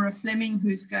to Lara Fleming,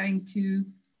 who's going to,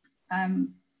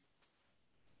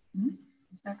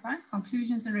 is that right?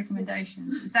 Conclusions and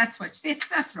recommendations. That's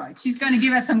right. She's going to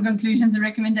give us some conclusions and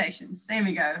recommendations. There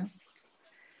we go.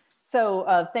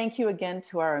 So thank you again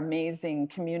to our amazing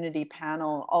community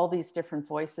panel, all these different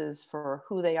voices for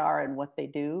who they are and what they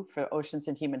do for oceans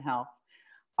and human health.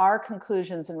 Our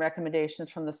conclusions and recommendations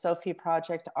from the SOPHIE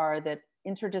project are that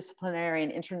interdisciplinary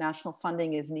and international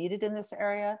funding is needed in this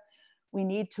area. We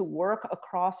need to work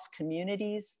across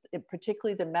communities,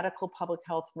 particularly the medical, public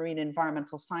health, marine, and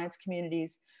environmental science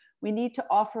communities. We need to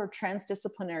offer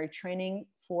transdisciplinary training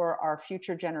for our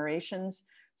future generations,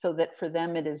 so that for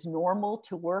them it is normal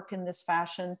to work in this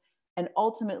fashion. And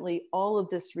ultimately, all of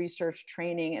this research,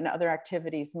 training, and other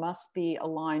activities must be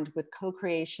aligned with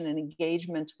co-creation and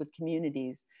engagement with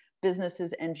communities,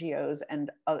 businesses, NGOs,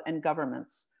 and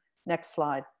governments. Next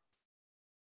slide.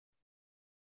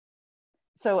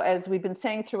 So as we've been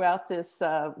saying throughout this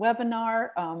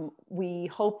webinar, we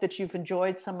hope that you've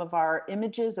enjoyed some of our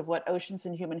images of what oceans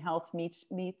and human health means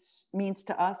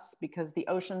to us, because the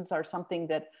oceans are something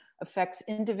that affects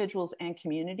individuals and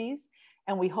communities.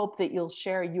 And we hope that you'll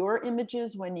share your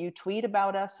images when you tweet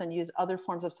about us and use other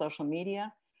forms of social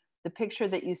media. The picture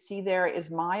that you see there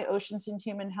is my oceans and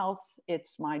human health.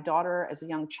 It's my daughter as a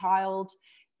young child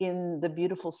in the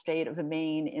beautiful state of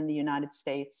Maine in the United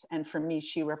States. And for me,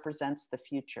 she represents the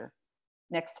future.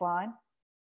 Next slide.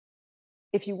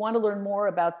 If you want to learn more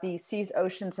about the Seas,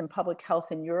 Oceans, and Public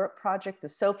Health in Europe project, the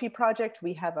SOPHIE project,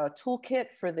 we have a toolkit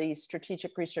for the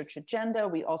strategic research agenda.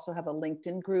 We also have a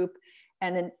LinkedIn group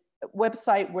and a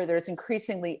website where there's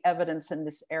increasingly evidence in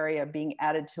this area being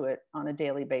added to it on a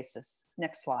daily basis.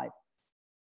 Next slide.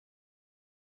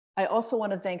 I also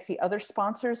want to thank the other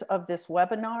sponsors of this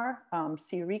webinar,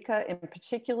 SEARICA in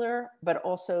particular, but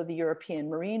also the European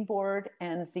Marine Board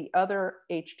and the other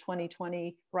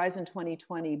Horizon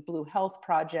 2020 BlueHealth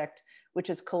project, which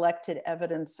has collected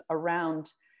evidence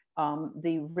around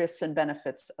the risks and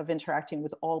benefits of interacting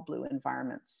with all blue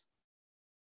environments.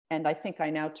 And I think I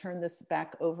now turn this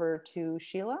back over to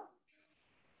Sheila.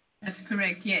 That's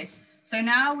correct, yes. So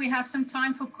now we have some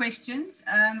time for questions.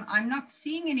 I'm not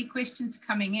seeing any questions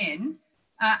coming in.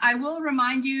 I will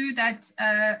remind you that,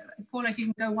 Paula, if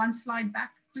you can go one slide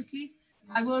back quickly.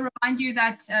 I will remind you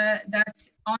that,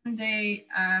 on the,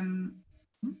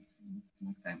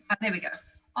 there we go.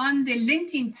 On the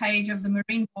LinkedIn page of the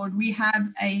Marine Board, we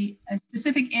have a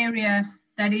specific area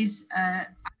that is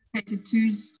allocated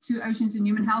to oceans and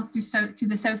human health, to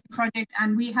the SOPHIE project.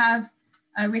 And we have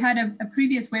we had a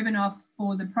previous webinar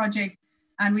for the project,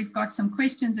 and we've got some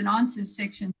questions and answers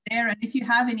section there. And if you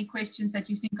have any questions that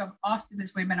you think of after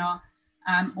this webinar,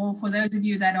 or for those of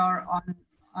you that are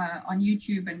on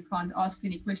YouTube and can't ask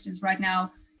any questions right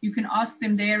now, you can ask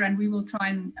them there and we will try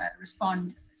and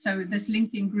respond. So this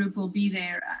LinkedIn group will be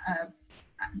there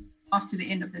after the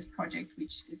end of this project,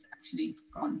 which is actually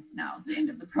gone now, the end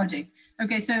of the project.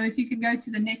 Okay, so if you can go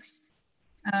to the next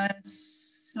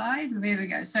slide, there we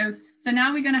go. So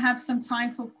now we're going to have some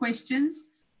time for questions,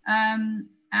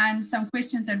 and some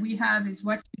questions that we have is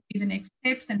what should be the next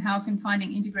steps and how can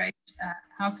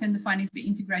the findings be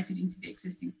integrated into the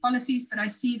existing policies. But I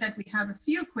see that we have a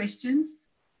few questions.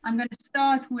 I'm going to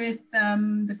start with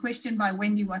the question by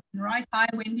Wendy Watson-Wright. Hi,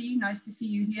 Wendy, nice to see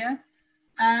you here.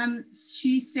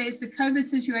 She says the COVID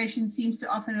situation seems to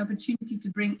offer an opportunity to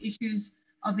bring issues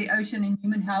of the ocean and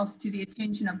human health to the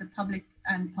attention of the public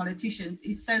and politicians.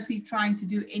 Is SOPHIE trying to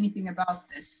do anything about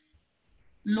this?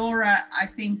 Lara, I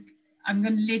think I'm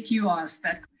going to let you answer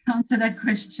that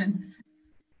question.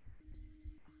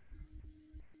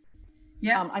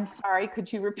 Yeah. I'm sorry,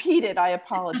 could you repeat it? I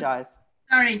apologize.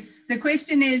 Sorry, the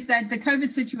question is that the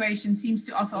COVID situation seems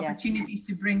to offer opportunities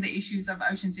to bring the issues of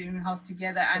oceans and human health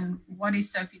together. And what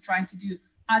is SOPHIE trying to do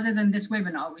other than this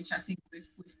webinar, which I think we've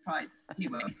tried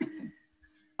anyway?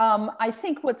 I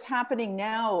think what's happening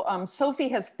now, SOPHIE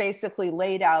has basically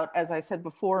laid out, as I said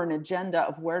before, an agenda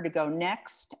of where to go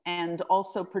next, and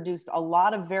also produced a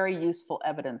lot of very useful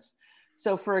evidence.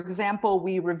 So for example,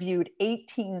 we reviewed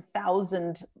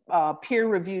 18,000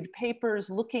 peer-reviewed papers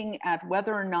looking at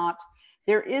whether or not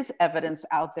there is evidence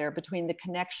out there between the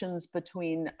connections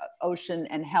between ocean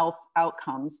and health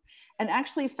outcomes, and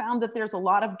actually found that there's a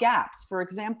lot of gaps. For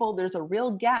example, there's a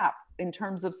real gap in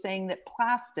terms of saying that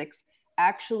plastics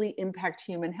actually impact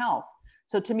human health.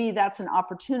 So to me, that's an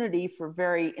opportunity for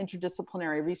very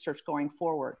interdisciplinary research going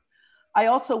forward. I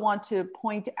also want to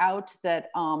point out that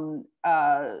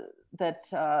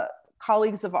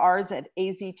colleagues of ours at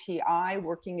AZTI,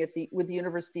 working with the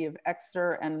University of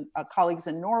Exeter and colleagues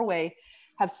in Norway,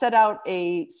 have set out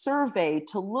a survey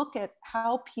to look at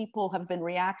how people have been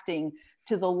reacting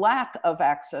to the lack of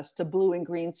access to blue and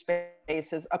green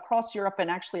spaces across Europe and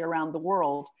actually around the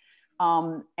world.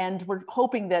 And we're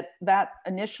hoping that that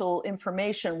initial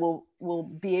information will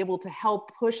be able to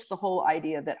help push the whole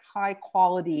idea that high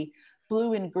quality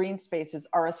blue and green spaces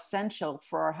are essential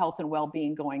for our health and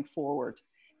well-being going forward.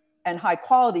 And high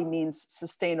quality means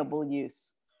sustainable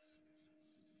use.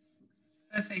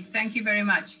 Perfect, thank you very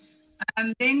much.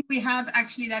 Then we have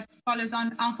actually that follows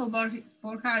on, Angel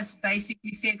Borja has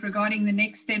basically said regarding the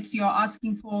next steps you're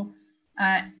asking for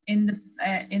in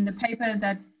the paper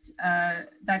that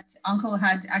that Angel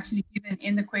had actually given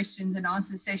in the questions and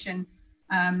answers session.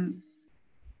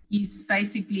 He's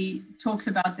basically talks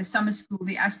about the summer school,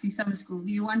 the ASTI summer school.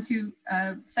 Do you want to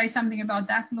say something about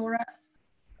that, Laura?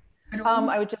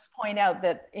 I would just point out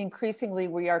that increasingly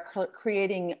we are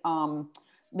creating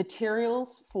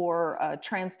materials for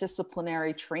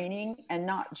transdisciplinary training, and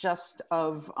not just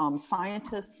of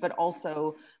scientists, but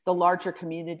also the larger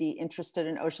community interested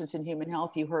in oceans and human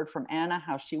health. You heard from Anna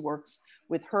how she works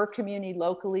with her community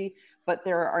locally, but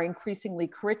there are increasingly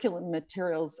curriculum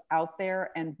materials out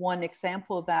there. And one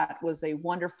example of that was a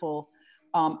wonderful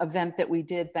event that we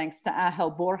did thanks to Angel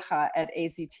Borja at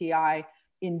AZTI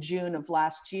in June of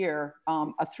last year,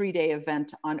 a 3-day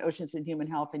event on oceans and human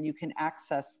health, and you can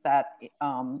access that,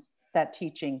 that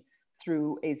teaching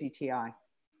through AZTI.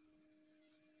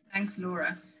 Thanks,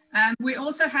 Laura. We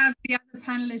also have the other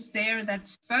panelists there that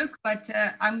spoke, but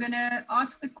I'm going to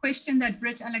ask the question that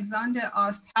Britt Alexander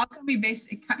asked: how can we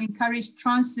best encourage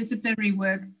transdisciplinary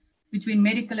work between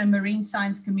medical and marine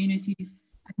science communities,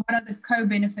 and what are the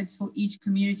co-benefits for each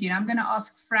community? And I'm going to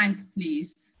ask Frank,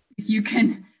 please, if you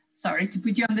can. Sorry to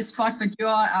put you on the spot, but you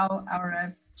are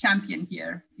our champion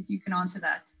here. If you can answer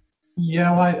that.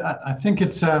 Yeah, well, I think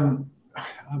it's, I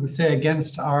would say,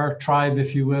 against our tribe,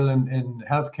 if you will, in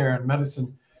healthcare and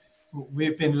medicine.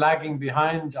 We've been lagging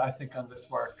behind, I think, on this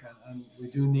work, and we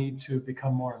do need to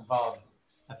become more involved.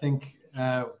 I think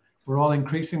we're all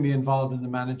increasingly involved in the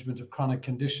management of chronic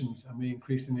conditions, and we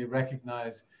increasingly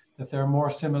recognize that there are more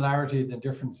similarity than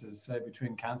differences, say,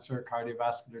 between cancer,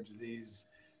 cardiovascular disease,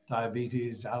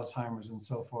 diabetes, Alzheimer's, and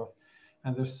so forth.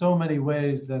 And there's so many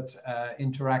ways that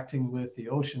interacting with the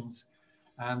oceans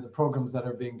and the programs that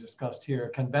are being discussed here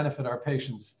can benefit our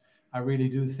patients. I really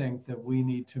do think that we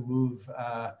need to move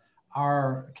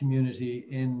our community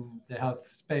in the health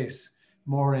space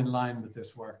more in line with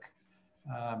this work.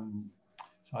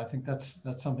 So I think that's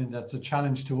something that's a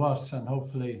challenge to us, and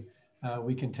hopefully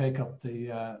we can take up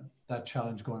that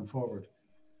challenge going forward.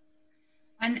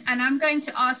 And I'm going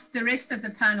to ask the rest of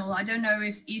the panel. I don't know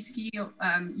if Iski,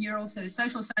 you're also a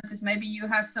social scientist, maybe you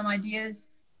have some ideas,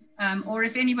 or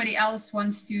if anybody else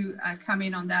wants to come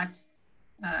in on that.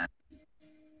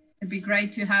 It'd be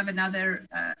great to have another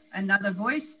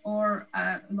voice, or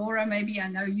Laura, maybe. I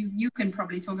know you can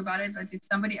probably talk about it, but if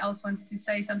somebody else wants to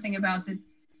say something about it,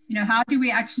 you know, how do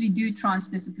we actually do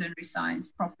transdisciplinary science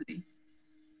properly?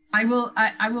 I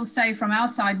will say from our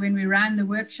side, when we ran the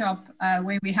workshop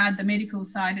where we had the medical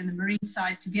side and the marine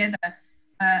side together,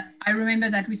 I remember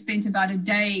that we spent about a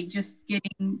day just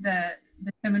getting the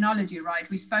terminology right.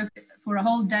 We spoke for a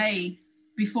whole day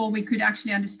before we could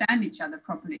actually understand each other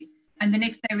properly. And the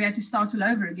next day we had to start all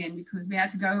over again because we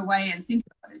had to go away and think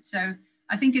about it. So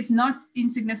I think it's not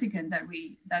insignificant that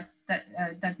we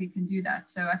can do that.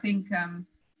 So I think,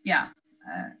 yeah,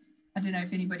 I don't know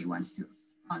if anybody wants to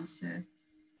answer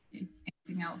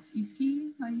anything else. Iski,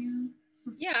 are you?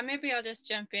 Yeah, maybe I'll just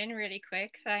jump in really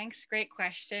quick. Thanks, great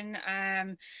question.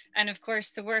 And of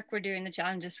course, the work we're doing, the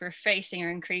challenges we're facing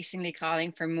are increasingly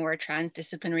calling for more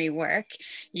transdisciplinary work.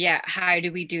 Yeah, how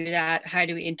do we do that? How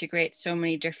do we integrate so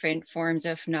many different forms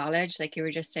of knowledge, like you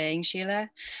were just saying, Sheila?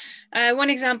 One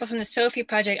example from the SOPHIE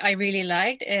project I really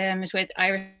liked is with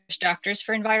Irish Doctors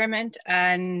for Environment,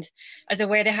 and as a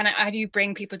way to how do you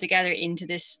bring people together into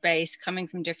this space coming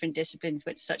from different disciplines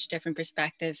with such different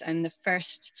perspectives. And the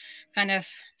first kind of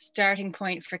starting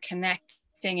point for connecting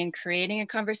and creating a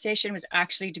conversation was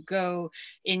actually to go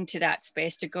into that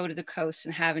space, to go to the coast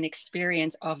and have an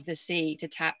experience of the sea, to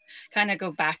kind of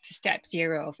go back to step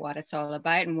zero of what it's all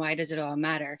about and why does it all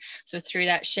matter. So through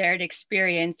that shared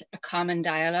experience, a common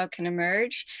dialogue can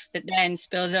emerge that then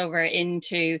spills over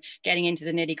into getting into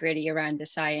the nitty gritty around the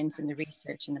science and the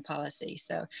research and the policy.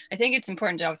 So I think it's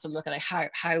important to also look at like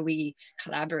how we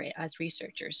collaborate as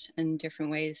researchers and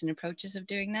different ways and approaches of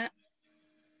doing that.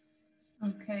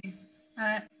 Okay.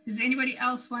 Does anybody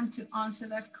else want to answer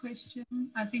that question?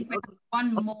 I think we have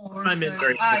one more.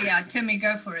 Yeah, Timmy,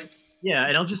 go for it. Yeah,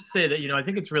 and I'll just say that, I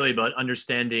think it's really about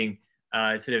understanding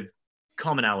sort of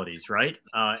commonalities, right?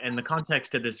 In the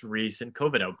context of this recent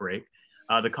COVID outbreak,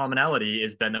 the commonality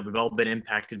has been that we've all been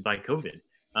impacted by COVID.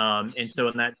 And so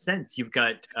in that sense, you've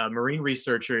got marine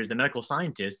researchers and medical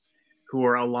scientists who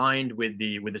are aligned with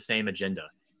the same agenda.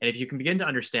 And if you can begin to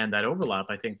understand that overlap,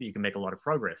 I think that you can make a lot of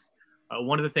progress.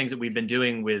 One of the things that we've been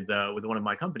doing with one of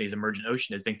my companies, Emergent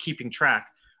Ocean, has been keeping track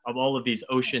of all of these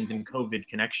oceans and COVID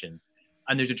connections.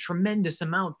 And there's a tremendous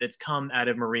amount that's come out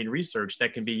of marine research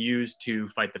that can be used to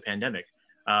fight the pandemic,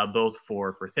 both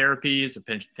for therapies,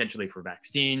 potentially for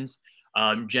vaccines,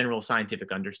 general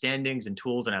scientific understandings and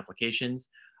tools and applications.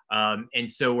 And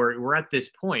so we're at this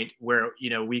point where,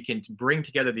 we can bring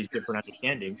together these different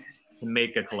understandings to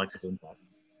make a collective impact.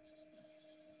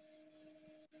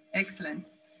 Excellent.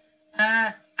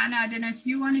 Anna, I don't know if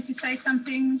you wanted to say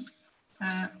something,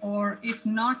 or if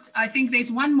not, I think there's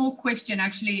one more question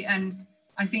actually, and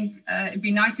I think it'd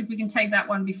be nice if we can take that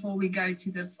one before we go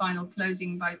to the final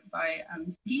closing by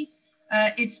Ziggy.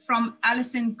 It's from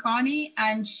Alison Carney,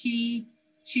 and she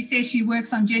says she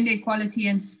works on gender equality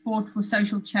and sport for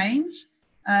social change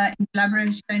in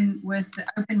collaboration with the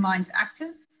Open Minds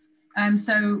Active.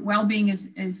 So well-being is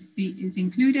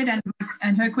included,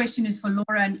 and her question is for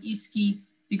Lora and Iski,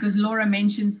 because Lora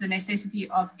mentions the necessity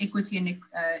of equity and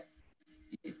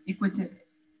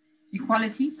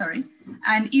equality,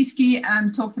 and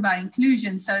Iski talked about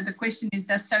inclusion. So the question is,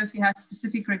 does SOPHIE have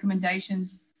specific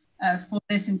recommendations for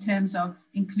this in terms of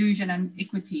inclusion and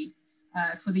equity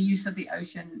for the use of the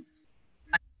ocean,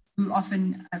 who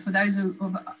often, for those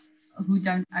who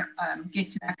don't get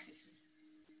to access it?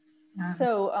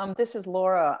 So this is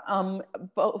Lora.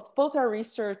 Both our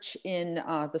research in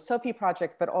the SOPHIE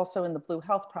project, but also in the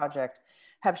BlueHealth project,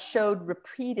 have showed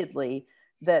repeatedly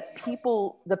that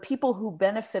the people who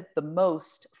benefit the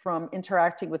most from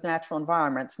interacting with natural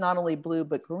environments, not only blue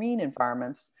but green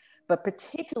environments, but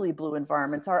particularly blue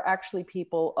environments, are actually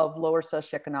people of lower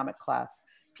socioeconomic class,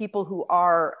 people who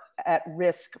are at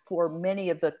risk for many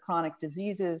of the chronic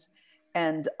diseases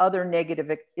and other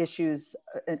negative issues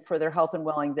for their health and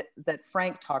well-being that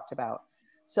Frank talked about.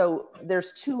 So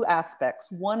there's two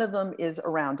aspects. One of them is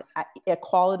around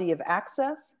equality of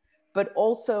access, but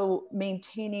also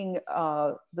maintaining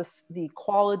the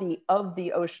quality of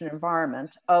the ocean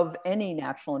environment, of any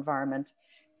natural environment,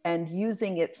 and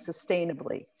using it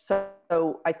sustainably.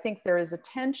 So I think there is a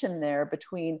tension there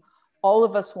between all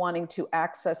of us wanting to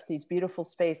access these beautiful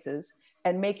spaces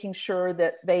and making sure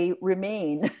that they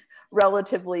remain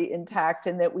relatively intact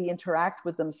and that we interact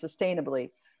with them sustainably.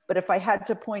 But if I had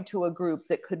to point to a group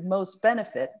that could most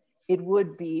benefit, it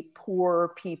would be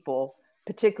poor people,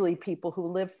 particularly people who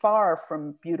live far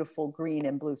from beautiful green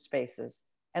and blue spaces.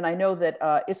 And I know that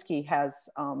Iski has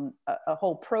a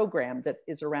whole program that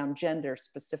is around gender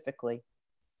specifically.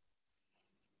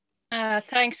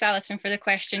 Thanks, Alison, for the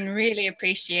question. Really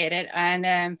appreciate it.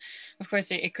 And of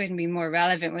course, it couldn't be more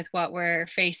relevant with what we're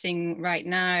facing right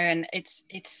now. And it's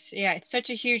such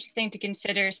a huge thing to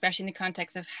consider, especially in the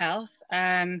context of health.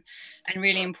 And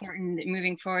really important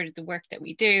moving forward, the work that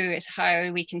we do is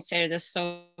how we consider the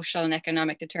social and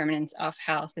economic determinants of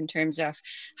health in terms of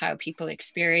how people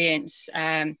experience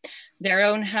their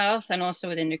own health, and also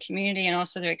within the community, and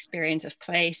also their experience of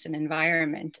place and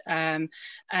environment. And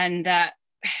that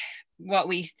what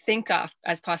we think of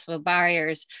as possible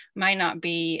barriers might not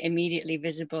be immediately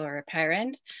visible or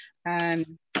apparent.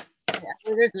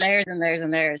 There's layers and layers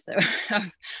and layers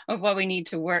of what we need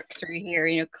to work through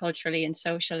here, culturally and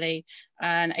socially.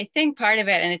 And I think part of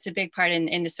it, and it's a big part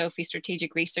in the SOPHIE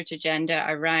strategic research agenda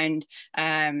around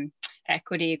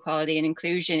equity, equality, and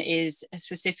inclusion, is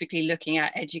specifically looking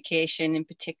at education, in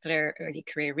particular early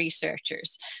career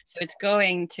researchers. So it's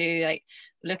going to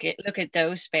look at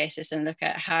those spaces and look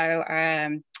at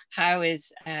how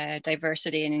is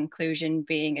diversity and inclusion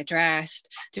being addressed,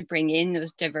 to bring in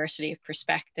those diversity of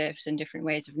perspectives and different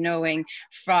ways of knowing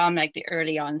from like the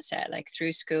early onset, like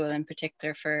through school in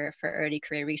particular for early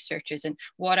career researchers, and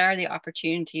what are the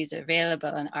opportunities available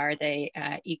and are they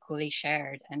equally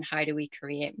shared, and how do we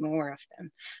create more of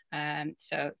them?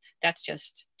 So that's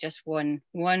just one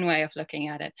way of looking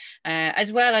at it,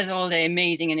 as well as all the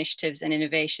amazing initiatives and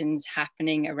innovations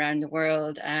happening around the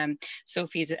world.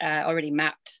 Sophie's already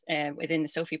mapped within the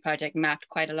SOPHIE project, mapped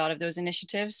quite a lot of those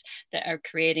initiatives that are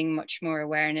creating much more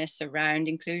awareness around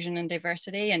inclusion and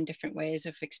diversity and different ways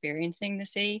of experiencing the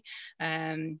sea.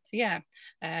 So yeah,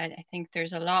 I think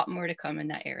there's a lot more to come in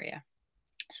that area.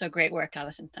 So great work,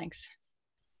 Alison, thanks.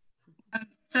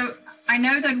 So I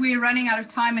know that we're running out of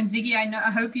time, and Ziggy,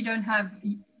 I hope you don't have,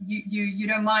 you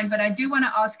don't mind, but I do want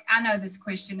to ask Anna this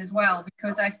question as well,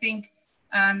 because I think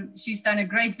she's done a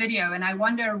great video, and I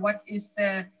wonder what is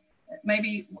the,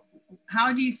 maybe,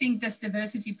 how do you think this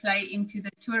diversity play into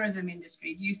the tourism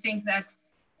industry? Do you think that,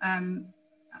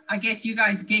 I guess you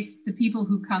guys get the people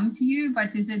who come to you,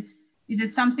 but is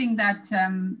it something that,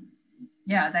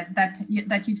 yeah,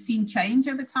 that you've seen change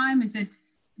over time? Do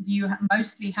you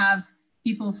mostly have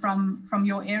people from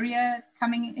your area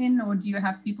coming in, or do you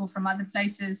have people from other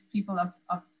places, people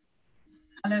of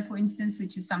color, for instance,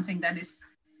 which is something that is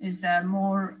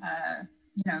more,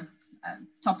 you know,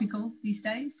 topical these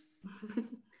days?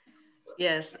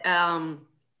 Yes,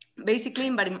 basically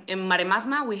in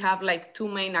Maremasma, we have like two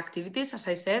main activities, as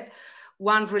I said.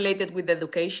 One related with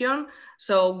education.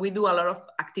 So we do a lot of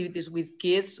activities with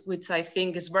kids, which I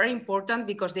think is very important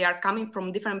because they are coming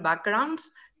from different backgrounds.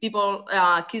 People,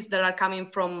 kids that are coming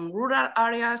from rural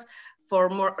areas, for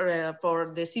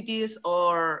the cities,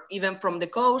 or even from the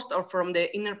coast or from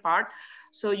the inner part.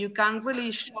 So you can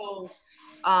really show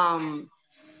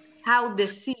how the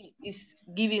sea is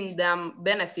giving them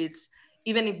benefits,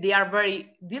 even if they are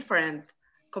very different,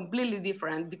 completely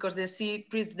different, because the sea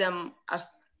treats them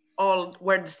as all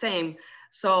were the same.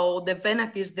 So the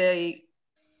benefits they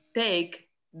take,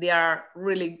 they are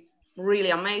really, really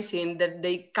amazing, that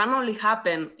they can only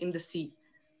happen in the sea.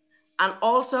 And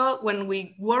also when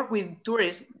we work with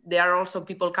tourists, there are also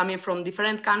people coming from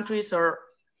different countries or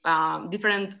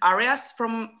different areas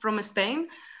from Spain.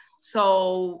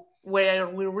 So where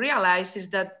we realize is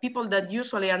that people that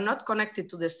usually are not connected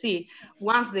to the sea,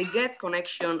 once they get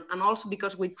connection, and also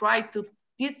because we try to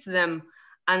teach them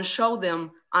and show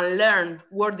them and learn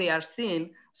what they are seeing.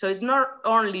 So it's not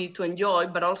only to enjoy,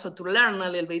 but also to learn a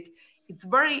little bit. It's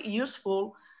very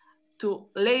useful to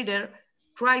later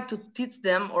try to teach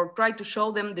them or try to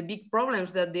show them the big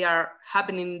problems that they are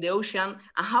happening in the ocean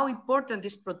and how important it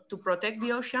is to protect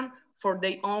the ocean for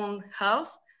their own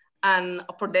health and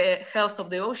for the health of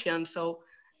the ocean. So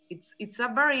it's a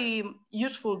very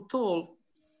useful tool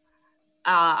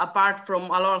apart from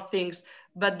a lot of things.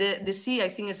 But the sea, I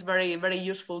think, is very, very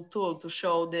useful tool to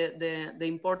show the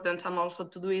importance and also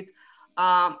to do it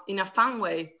in a fun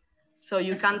way. So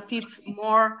you can teach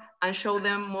more and show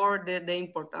them more the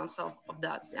importance of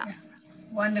that. Yeah.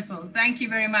 Wonderful. Thank you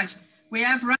very much. We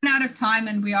have run out of time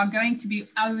and we are going to be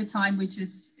over time, which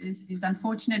is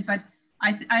unfortunate, but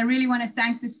I really want to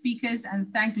thank the speakers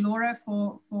and thank Lora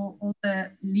for all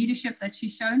the leadership that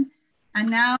she's shown. And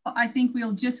now I think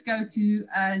we'll just go to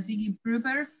Ziggy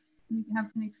Bruber. We can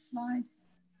have the next slide.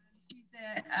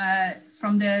 She's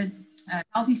from the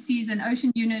Healthy Seas and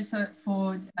Ocean Unit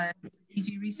for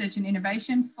DG Research and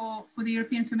Innovation for the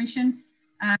European Commission.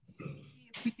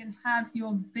 If we can have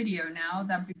your video now,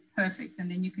 that'd be perfect. And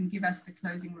then you can give us the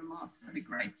closing remarks. That'd be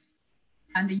great.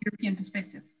 And the European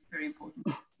perspective, very important.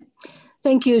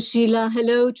 Thank you, Sheila.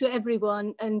 Hello to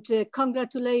everyone. And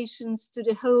congratulations to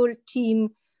the whole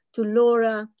team, to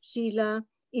Lora, Sheila,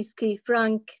 Iski,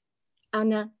 Frank,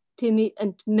 Anna, Timmy,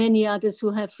 and many others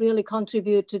who have really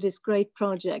contributed to this great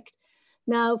project.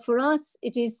 Now, for us,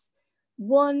 it is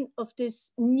one of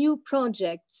these new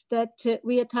projects that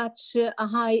we attach a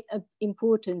high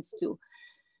importance to.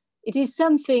 It is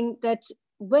something that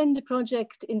when the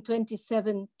project in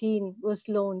 2017 was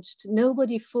launched,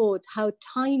 nobody thought how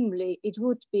timely it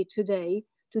would be today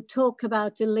to talk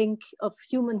about the link of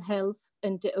human health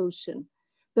and the ocean,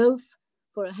 both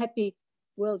for a happy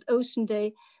World Ocean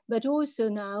Day, but also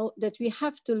now that we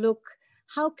have to look,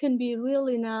 how can we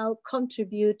really now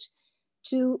contribute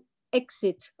to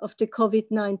exit of the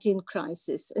COVID-19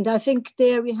 crisis? And I think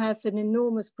there we have an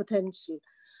enormous potential.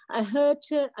 I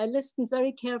listened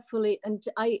very carefully, and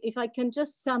if I can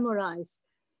just summarize,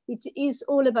 it is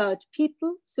all about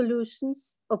people,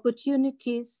 solutions,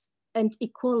 opportunities, and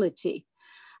equality.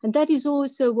 And that is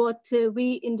also what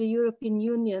we in the European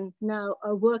Union now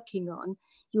are working on.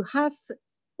 You have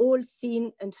all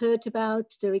seen and heard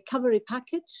about the recovery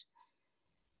package.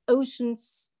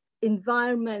 Oceans,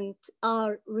 environment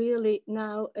are really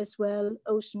now as well,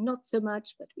 ocean not so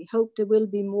much, but we hope there will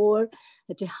be more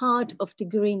at the heart of the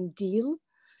Green Deal.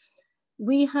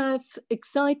 We have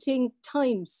exciting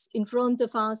times in front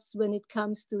of us when it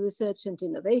comes to research and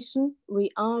innovation.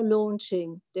 We are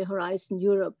launching the Horizon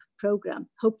Europe program,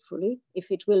 hopefully,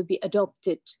 if it will be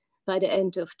adopted by the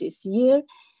end of this year.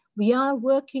 We are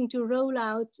working to roll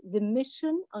out the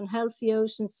mission on healthy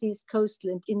oceans, seas,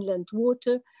 coastal and inland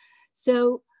water.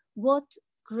 So what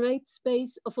great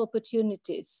space of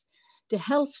opportunities. The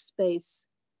health space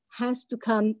has to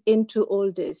come into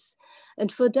all this.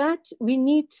 And for that, we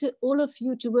need all of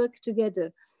you to work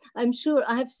together. I'm sure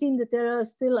I have seen that there are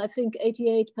still, I think,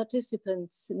 88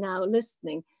 participants now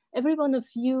listening. Every one of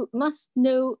you must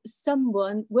know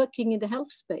someone working in the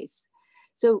health space.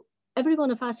 So every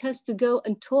one of us has to go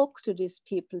and talk to these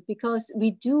people, because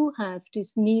we do have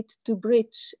this need to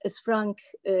bridge, as Frank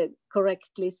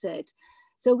correctly said.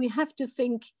 So we have to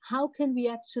think, how can we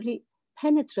actually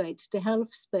penetrate the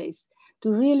health space to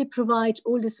really provide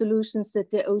all the solutions that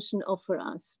the ocean offers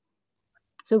us?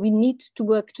 So we need to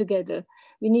work together.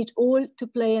 We need all to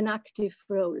play an active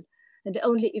role. And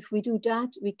only if we do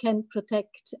that, we can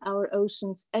protect our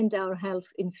oceans and our health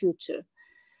in future.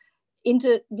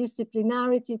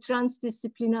 Interdisciplinarity,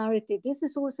 transdisciplinarity, this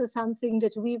is also something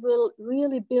that we will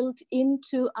really build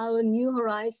into our new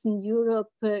Horizon Europe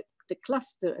the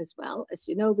cluster as well. As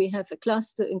you know, we have a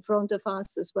cluster in front of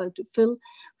us as well to fill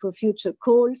for future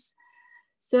calls.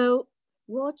 So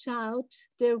watch out,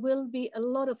 there will be a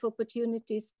lot of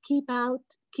opportunities. Keep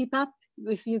up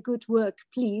with your good work,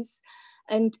 please.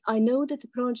 And I know that the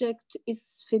project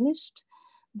is finished,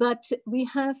 but we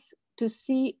have to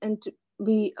see, and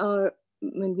we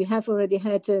have already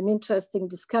had an interesting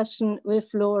discussion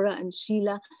with Lora and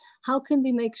Sheila. How can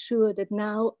we make sure that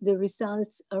now the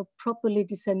results are properly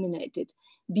disseminated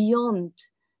beyond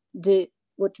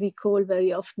what we call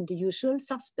very often the usual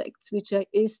suspects, which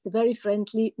is the very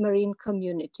friendly marine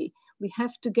community? We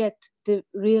have to get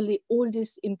really all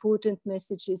these important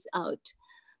messages out.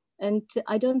 And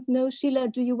I don't know, Sheila,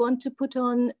 do you want to put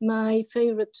on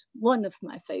one of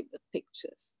my favorite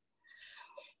pictures?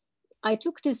 I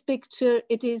took this picture.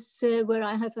 It is where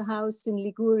I have a house in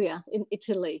Liguria in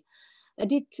Italy.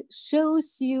 And it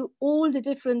shows you all the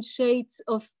different shades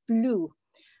of blue.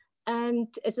 And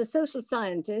as a social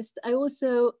scientist, I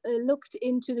also looked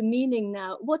into the meaning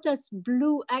now. What does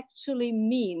blue actually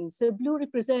mean? So blue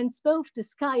represents both the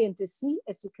sky and the sea,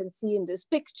 as you can see in this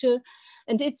picture.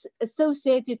 And it's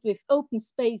associated with open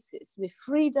spaces, with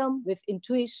freedom, with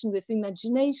intuition, with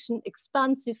imagination,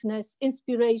 expansiveness,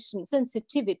 inspiration,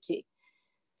 sensitivity.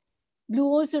 Blue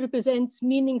also represents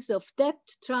meanings of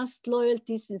depth, trust,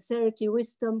 loyalty, sincerity,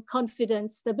 wisdom,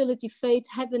 confidence, stability, faith,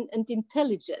 heaven, and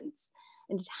intelligence.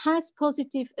 And it has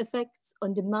positive effects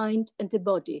on the mind and the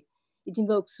body. It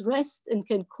invokes rest and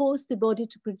can cause the body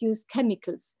to produce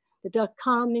chemicals that are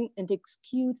calming and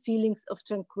exude feelings of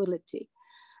tranquility.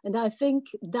 And I think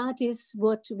that is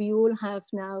what we all have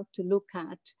now to look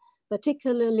at,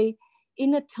 particularly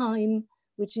in a time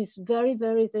which is very,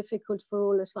 very difficult for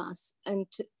all of us. And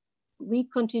we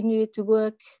continue to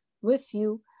work with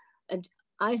you. And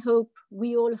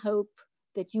we all hope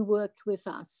that you work with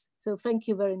us. So thank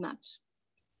you very much.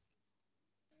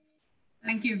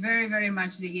 Thank you very, very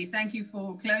much, Ziggy. Thank you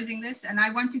for closing this. And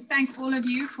I want to thank all of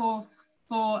you for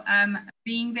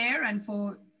being there and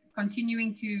for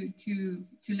continuing to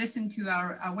listen to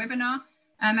our webinar.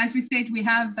 As we said, we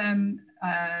have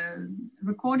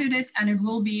recorded it and it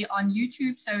will be on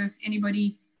YouTube. So if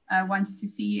anybody wants to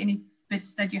see any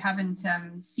bits that you haven't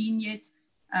seen yet,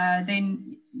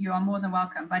 then you are more than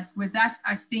welcome. But with that,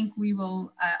 I think we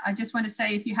will, I just want to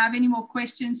say, if you have any more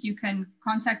questions, you can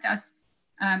contact us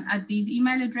at these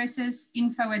email addresses,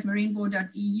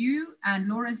 info@marineboard.eu and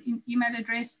Laura's email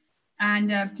address.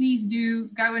 And please do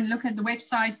go and look at the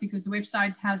website, because the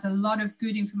website has a lot of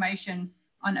good information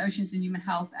on oceans and human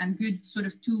health and good sort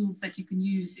of tools that you can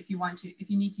use if you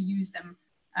need to use them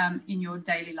in your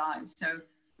daily lives. So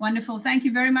wonderful. Thank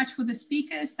you very much for the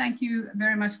speakers. Thank you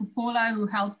very much for Paula, who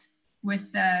helped with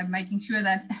making sure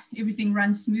that everything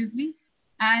runs smoothly.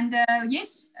 And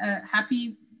yes,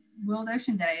 happy World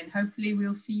Ocean Day, and hopefully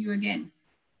we'll see you again.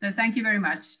 So thank you very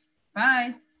much.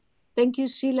 Bye. Thank you,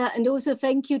 Sheila. And also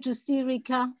thank you to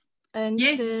SEARICA, and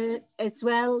yes, as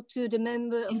well to the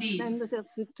members of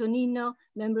the Tonino,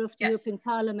 member of the European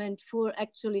Parliament, for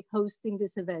actually hosting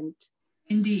this event.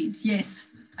 Indeed, yes.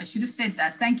 I should have said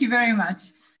that. Thank you very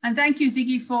much. And thank you,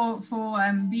 Ziggy, for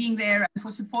being there and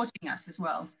for supporting us as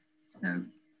well. So,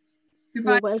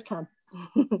 goodbye. You're welcome.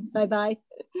 Bye-bye.